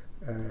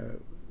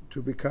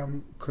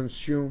become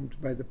consumed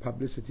by the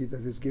publicity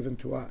that is given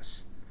to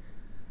us.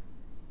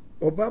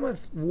 Obama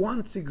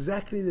wants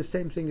exactly the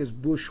same thing as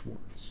Bush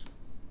wants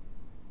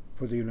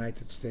for the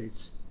United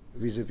States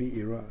vis-a-vis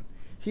Iran.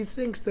 He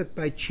thinks that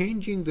by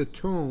changing the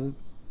tone,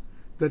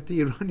 that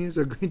the Iranians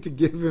are going to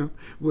give him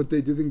what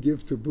they didn't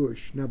give to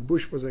Bush. Now,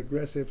 Bush was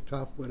aggressive,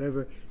 tough,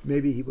 whatever.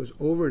 Maybe he was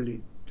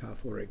overly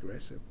tough or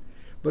aggressive.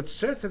 But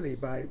certainly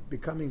by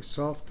becoming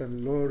soft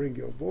and lowering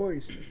your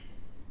voice,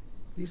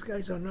 these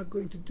guys are not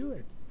going to do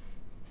it.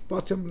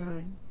 Bottom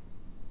line,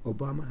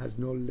 Obama has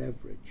no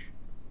leverage.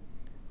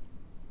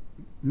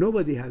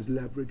 Nobody has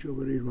leverage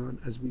over Iran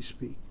as we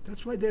speak.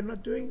 That's why they're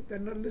not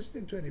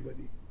listening to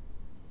anybody.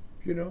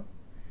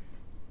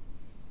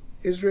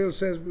 Israel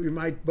says we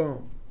might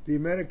bomb. The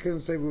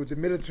Americans say, well, the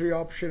military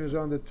option is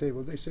on the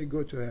table. They say,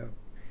 go to hell.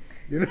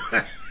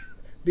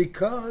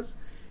 Because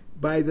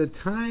by the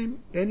time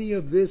any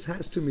of this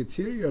has to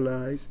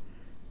materialize,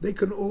 they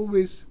can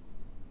always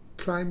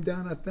climb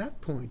down at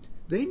that point.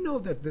 They know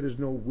that there is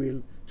no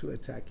will to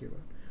attack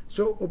Iran.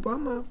 So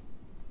Obama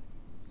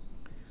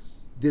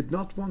did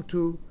not want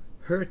to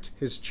hurt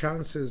his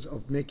chances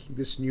of making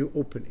this new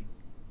opening.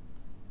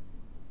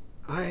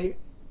 I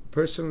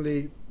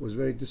personally was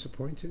very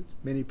disappointed.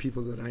 Many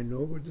people that I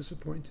know were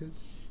disappointed.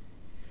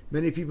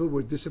 Many people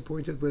were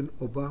disappointed when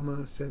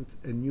Obama sent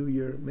a New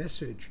Year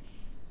message,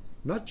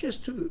 not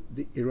just to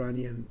the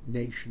Iranian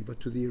nation, but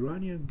to the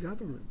Iranian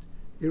government.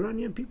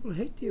 Iranian people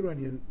hate the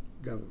Iranian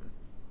government.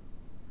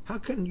 How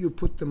can you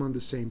put them on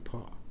the same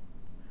par?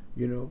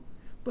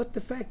 But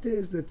the fact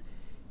is that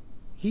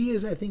he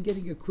is, I think,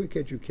 getting a quick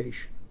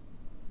education.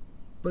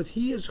 But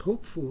he is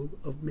hopeful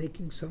of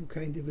making some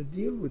kind of a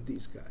deal with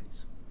these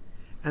guys.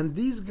 And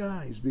these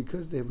guys,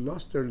 because they have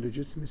lost their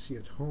legitimacy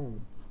at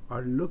home,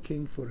 are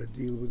looking for a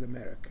deal with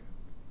America.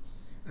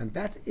 And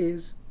that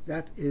is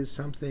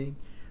something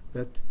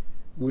that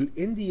will,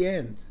 in the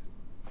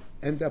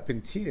end up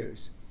in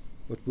tears,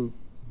 but will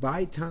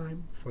buy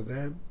time for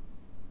them,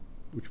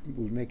 which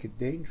will make it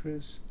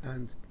dangerous.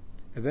 And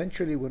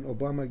eventually, when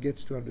Obama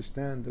gets to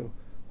understand the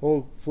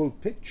whole full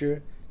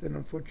picture, then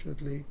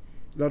unfortunately,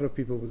 a lot of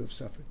people would have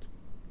suffered.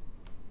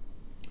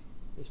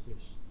 Yes,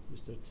 please.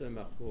 Mr.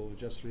 Tzemach, who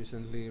just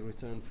recently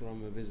returned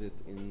from a visit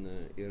in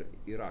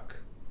Iraq.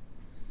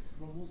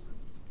 From Mosul.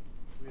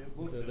 We have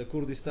border. The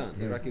Kurdistan,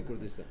 Iraqi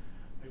Kurdistan.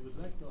 I would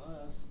like to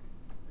ask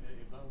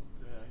about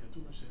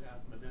Ayatollah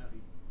Shariat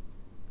Madari.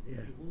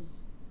 Yeah. He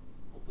was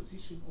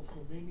opposition of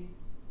Khomeini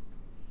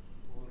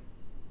or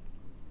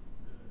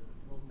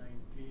from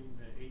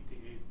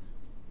 1988.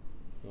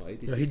 No, No,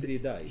 86 he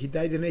died. He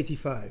died in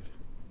 85.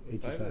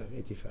 85. Five?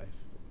 85. Okay.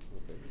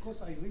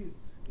 Because I read in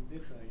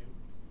that time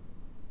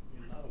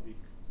in Arabic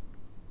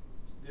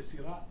the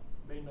Sira'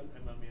 بين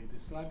الإمامين, the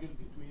struggle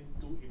between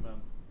two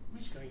imams.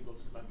 Which kind of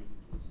struggle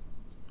it was?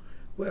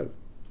 Well,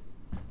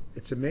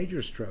 it's a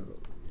major struggle.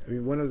 I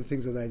mean, one of the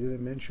things that I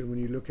didn't mention when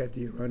you look at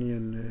the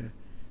Iranian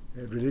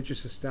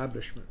religious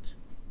establishment.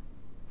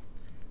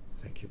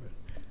 Thank you,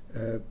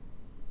 man.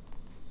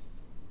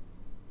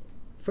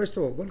 First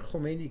of all, when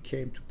Khomeini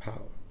came to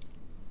power,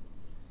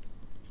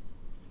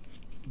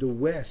 the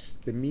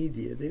West, the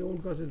media, they all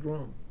got it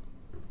wrong.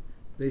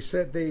 They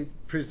said they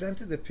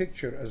presented a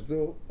picture as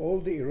though all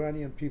the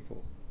Iranian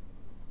people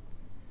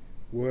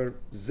were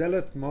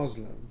zealot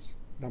Muslims,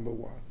 number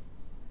one,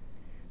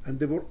 and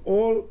they were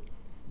all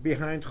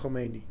behind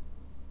Khomeini.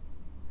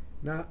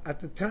 Now, at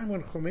the time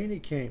when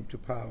Khomeini came to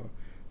power,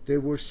 there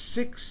were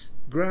 6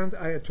 grand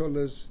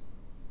ayatollahs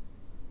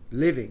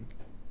living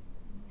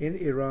in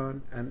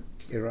Iran and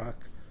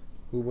Iraq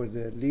who were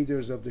the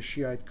leaders of the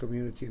Shiite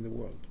community in the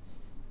world.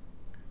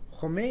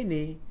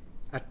 Khomeini,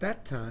 at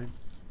that time,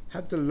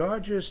 had the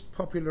largest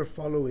popular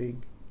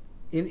following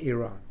in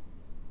Iran,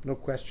 no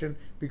question,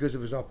 because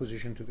of his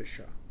opposition to the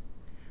Shah.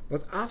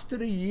 But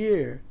after a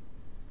year,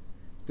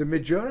 the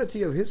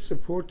majority of his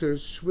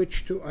supporters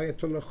switched to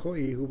Ayatollah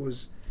Khoi, who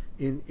was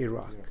in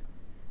Iraq. Yeah.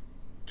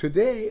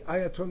 Today,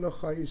 Ayatollah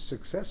Khoi's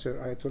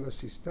successor, Ayatollah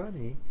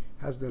Sistani,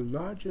 has the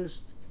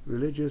largest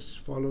religious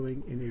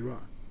following in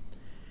Iran.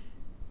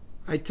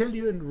 I tell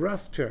you in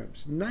rough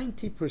terms,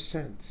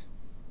 90%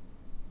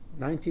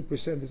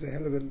 is a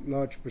hell of a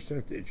large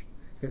percentage,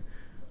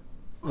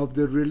 of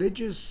the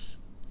religious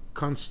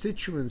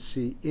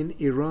constituency in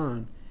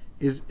Iran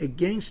is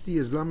against the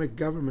Islamic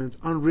government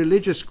on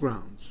religious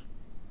grounds.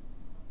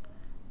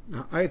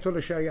 Now,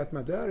 Ayatollah Shariat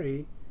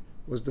Madari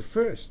was the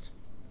first.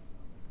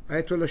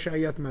 Ayatollah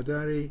Shariat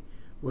Madari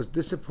was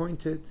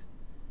disappointed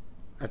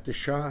at the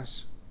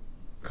Shah's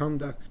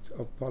conduct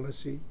of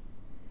policy.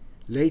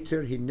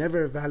 Later, he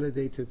never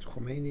validated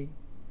Khomeini.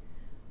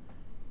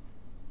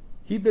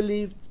 He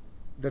believed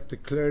that the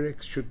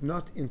clerics should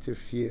not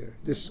interfere.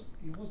 He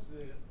was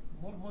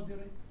more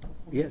moderate?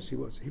 Yes, he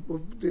was.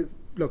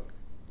 Look,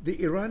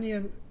 the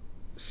Iranian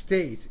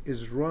state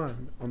is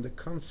run on the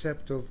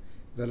concept of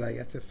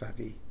velayat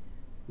faqih,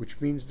 which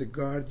means the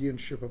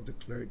guardianship of the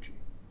clergy.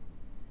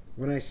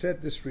 When I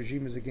said this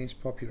regime is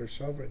against popular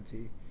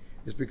sovereignty,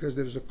 it's because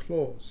there is a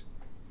clause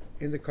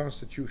in the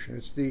constitution.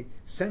 It's the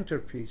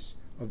centerpiece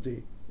of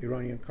the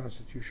Iranian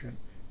constitution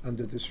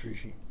under this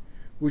regime,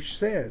 which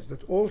says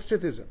that all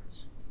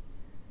citizens,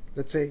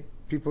 let's say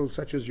people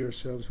such as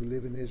yourselves who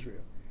live in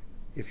Israel,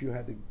 if you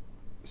had the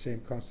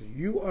same constitution,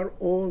 you are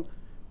all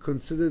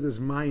considered as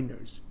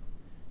minors.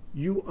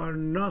 You are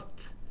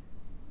not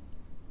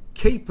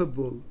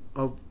capable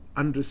of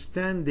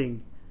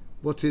understanding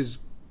what is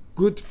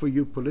good for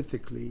you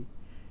politically.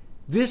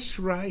 This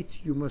right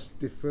you must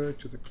defer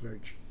to the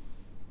clergy.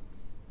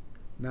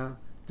 Now,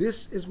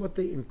 this is what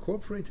they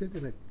incorporated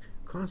in a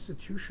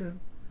constitution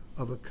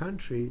of a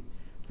country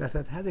that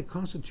had had a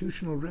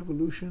constitutional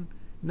revolution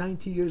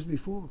 90 years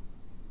before.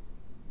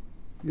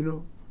 You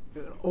know,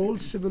 old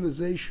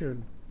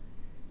civilization,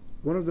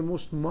 one of the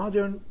most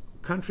modern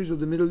countries of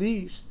the Middle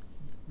East,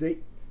 they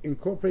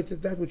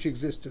incorporated that which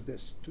exists to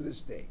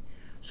this day.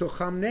 So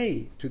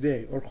Khamenei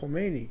today, or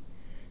Khomeini,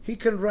 he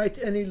can write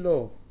any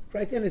law,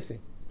 write anything.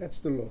 That's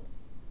the law.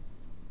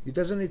 He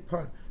doesn't need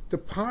the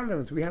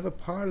parliament. We have a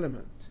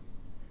parliament.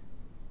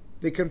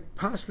 They can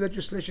pass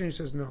legislation. He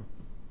says no.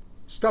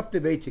 Stop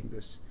debating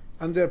this.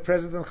 Under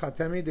President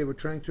Khatami, they were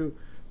trying to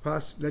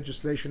pass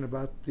legislation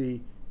about the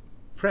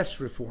press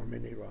reform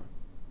in Iran.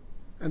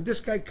 And this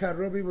guy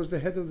Karabi was the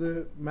head of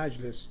the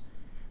Majlis.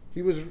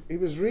 He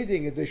was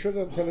reading it. They showed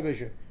it on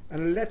television,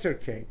 and a letter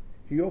came.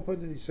 He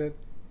opened it. He said,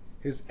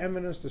 "His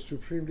Eminence, the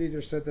Supreme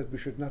Leader, said that we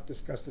should not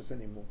discuss this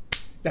anymore."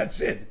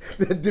 That's it.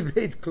 The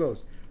debate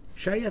closed.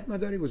 Shariat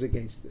Madari was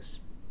against this.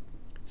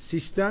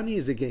 Sistani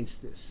is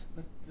against this.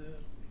 But,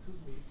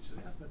 excuse me,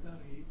 Shariat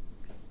Madari,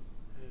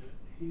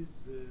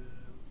 his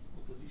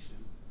opposition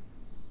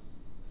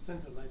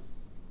centralized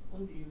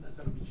only in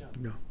Azerbaijan.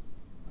 No.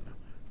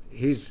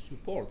 His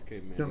support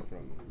came mainly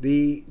from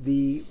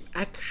the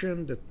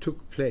action that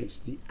took place,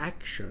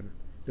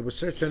 there were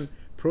certain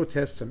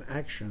protests and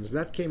actions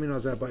that came in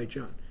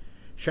Azerbaijan.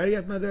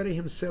 Shariat Madari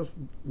himself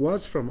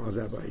was from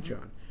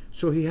Azerbaijan,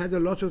 so he had a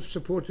lot of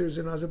supporters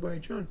in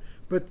Azerbaijan,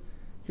 but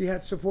he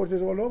had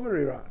supporters all over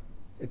Iran.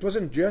 It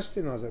wasn't just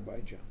in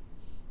Azerbaijan.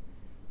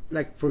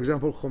 Like, for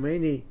example,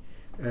 Khomeini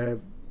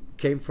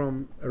came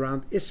from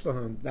around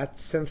Isfahan, that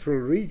central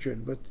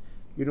region, but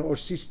or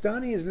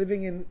Sistani is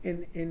living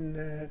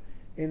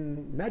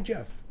in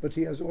Najaf, but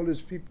he has all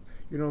his people.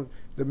 You know,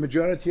 the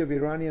majority of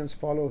Iranians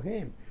follow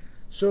him.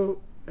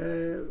 So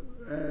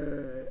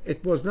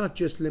it was not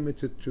just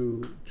limited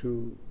to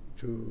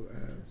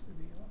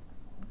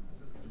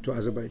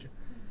Azerbaijan.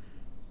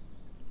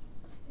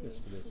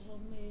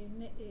 From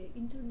an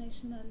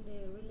international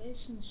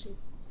relationship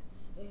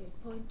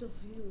point of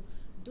view,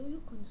 do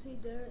you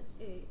consider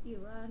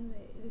Iran,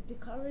 the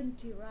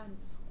current Iran,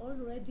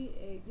 already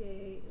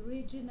a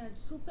regional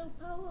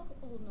superpower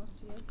or not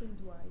yet, and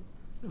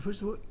why?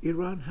 First of all,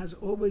 Iran has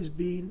always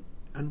been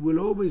and will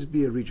always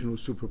be a regional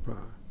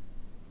superpower.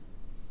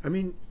 I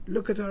mean,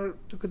 look at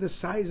the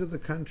size of the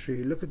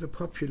country, look at the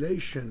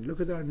population,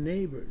 look at our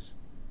neighbors.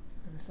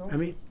 The resources. I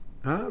mean,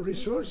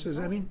 resources.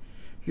 I mean,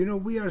 you know,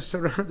 we are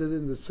surrounded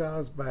in the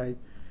south by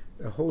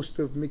a host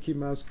of Mickey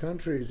Mouse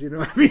countries, you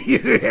know. I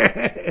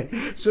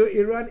mean, so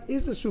Iran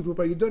is a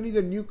superpower. You don't need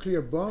a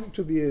nuclear bomb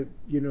to be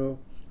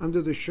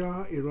under the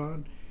Shah,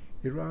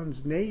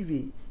 Iran's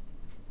navy,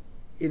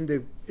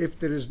 if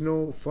there is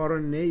no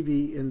foreign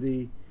navy in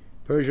the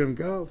Persian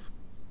Gulf,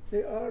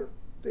 they are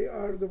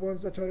the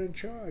ones that are in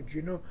charge,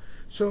 you know.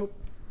 So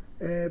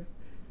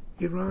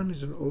Iran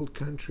is an old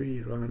country.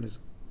 Iran has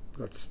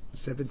got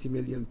 70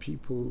 million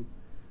people,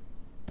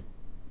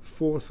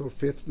 fourth or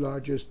fifth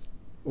largest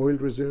oil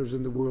reserves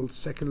in the world,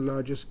 second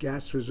largest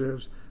gas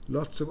reserves,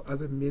 lots of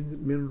other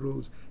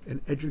minerals,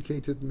 an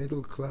educated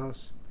middle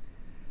class,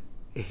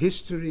 a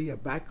history, a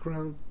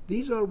background.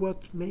 These are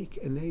what make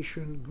a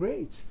nation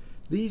great.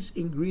 These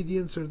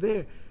ingredients are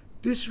there.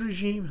 This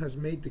regime has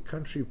made the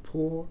country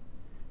poor.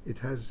 It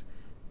has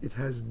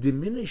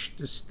diminished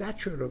the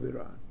stature of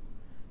Iran,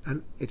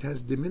 and it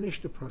has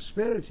diminished the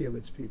prosperity of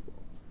its people,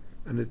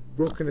 and it's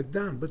broken it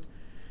down. But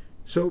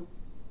so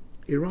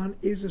Iran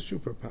is a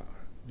superpower.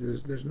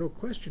 There's no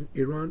question.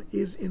 Iran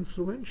is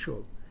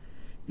influential.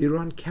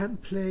 Iran can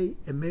play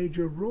a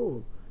major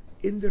role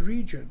in the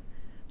region.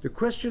 The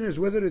question is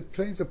whether it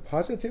plays a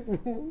positive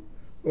role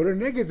or a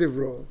negative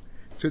role.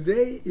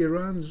 Today,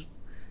 Iran's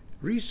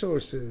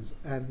resources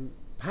and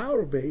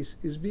power base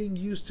is being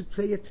used to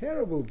play a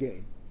terrible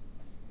game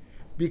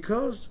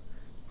because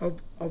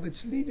of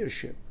its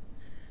leadership.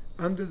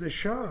 Under the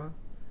Shah,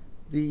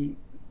 the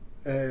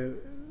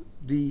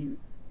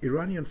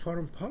Iranian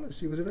foreign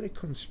policy was a very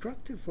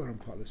constructive foreign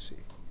policy.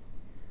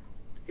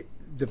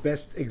 The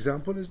best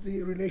example is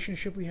the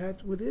relationship we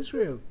had with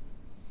Israel.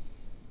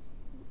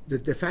 The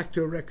de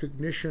facto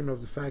recognition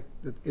of the fact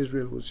that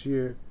Israel was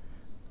here,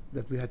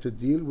 that we had to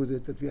deal with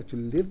it, that we had to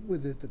live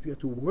with it, that we had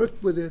to work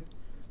with it,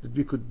 that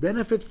we could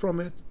benefit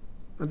from it,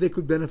 and they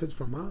could benefit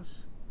from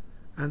us.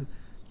 And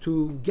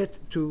to get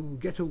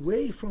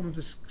away from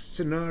this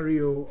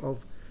scenario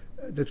of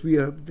that we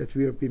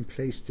have been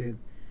placed in.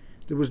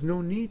 There was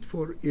no need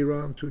for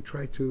Iran to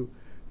try to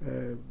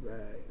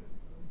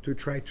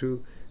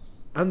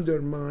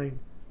undermine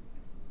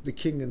the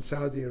king in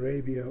Saudi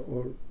Arabia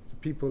or the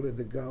people in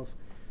the Gulf.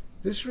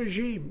 This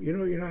regime, you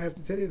know, I have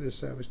to tell you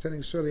this. I was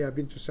telling Sully, I've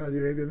been to Saudi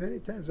Arabia many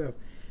times.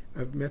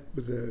 I've met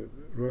with the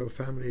royal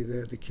family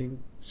there, the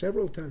king,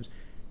 several times.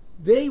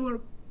 They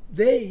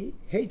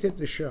hated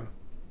the Shah.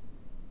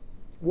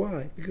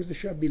 Why? Because the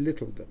Shah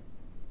belittled them.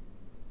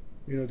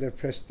 You know, their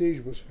prestige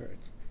was hurt.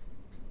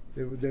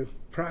 Their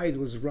pride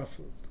was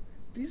ruffled.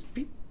 These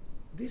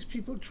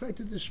people tried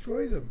to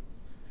destroy them.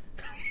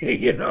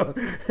 You know,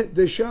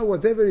 the Shah,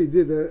 whatever he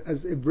did,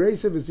 as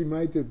abrasive as he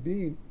might have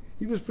been,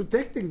 he was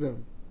protecting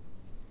them.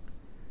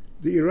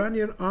 The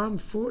Iranian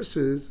armed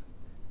forces,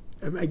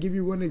 I give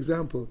you one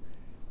example.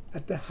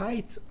 At the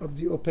height of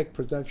the OPEC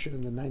production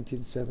in the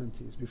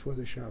 1970s, before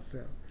the Shah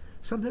fell,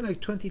 something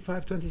like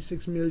 25,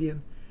 26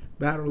 million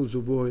barrels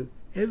of oil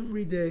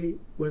every day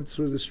went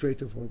through the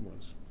Strait of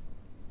Hormuz.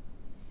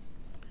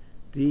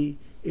 The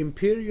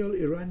Imperial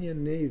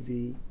Iranian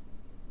Navy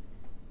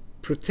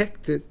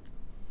protected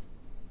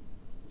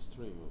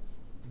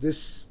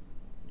this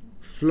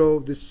flow,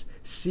 this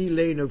sea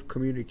lane of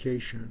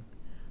communication,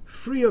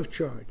 free of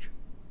charge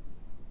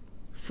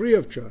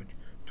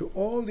to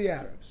all the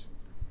Arabs.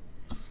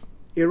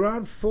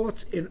 Iran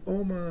fought in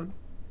Oman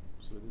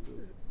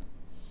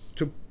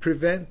to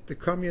prevent the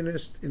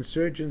communist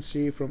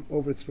insurgency from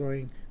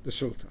overthrowing the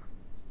Sultan.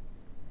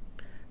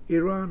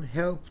 Iran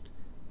helped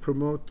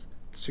promote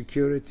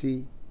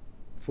security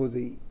for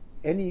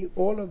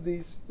all of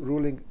these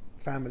ruling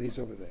families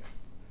over there.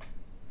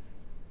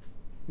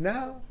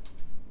 Now,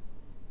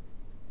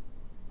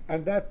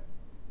 and that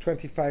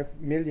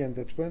 25 million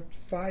that went,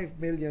 5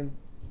 million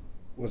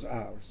was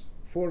ours,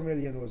 4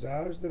 million was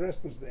ours, the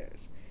rest was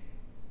theirs,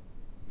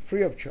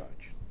 free of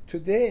charge.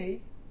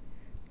 Today,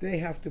 they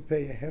have to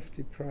pay a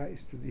hefty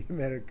price to the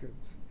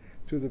Americans,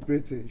 to the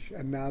British,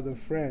 and now the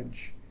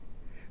French.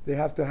 They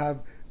have to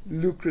have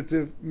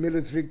lucrative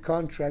military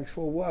contracts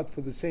for what?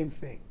 For the same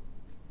thing.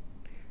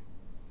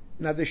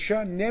 Now, the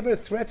Shah never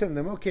threatened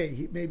them.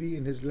 Okay, maybe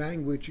in his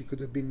language he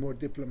could have been more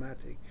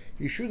diplomatic.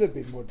 He should have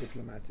been more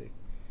diplomatic.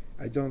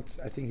 I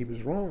think he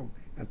was wrong.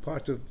 And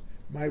part of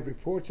my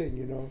reporting,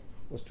 you know,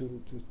 was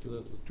to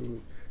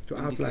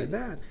outline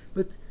that.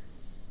 But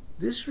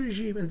this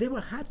regime, and they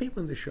were happy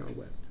when the Shah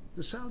went.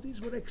 the Saudis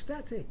were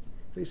ecstatic.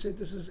 They said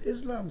this is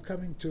Islam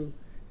coming to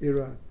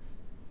Iran,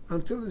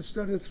 until it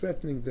started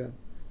threatening them.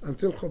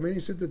 Until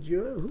Khomeini said that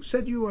who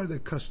said you are the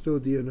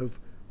custodian of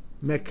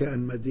Mecca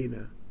and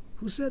Medina?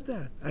 Who said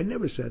that? I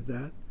never said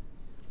that.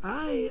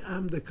 I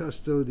am the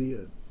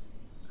custodian.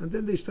 And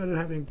then they started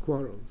having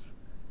quarrels.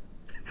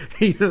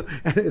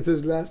 And it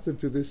has lasted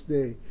to this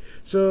day.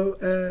 So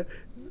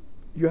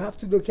you have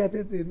to look at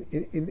it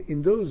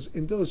in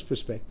those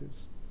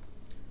perspectives.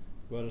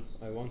 Well,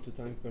 I want to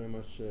thank very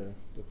much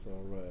Dr.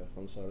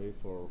 Khonsari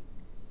for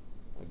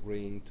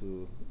agreeing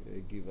to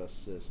give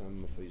us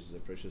some of his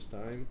precious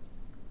time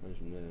and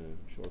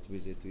a short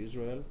visit to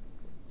Israel.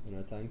 And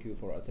I thank you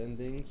for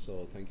attending.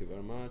 So thank you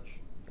very much.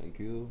 Thank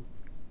you.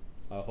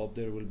 I hope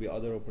there will be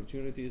other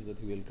opportunities that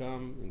he will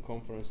come in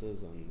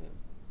conferences and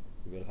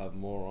we will have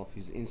more of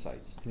his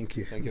insights. Thank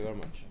you. Thank you very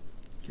much.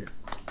 Okay.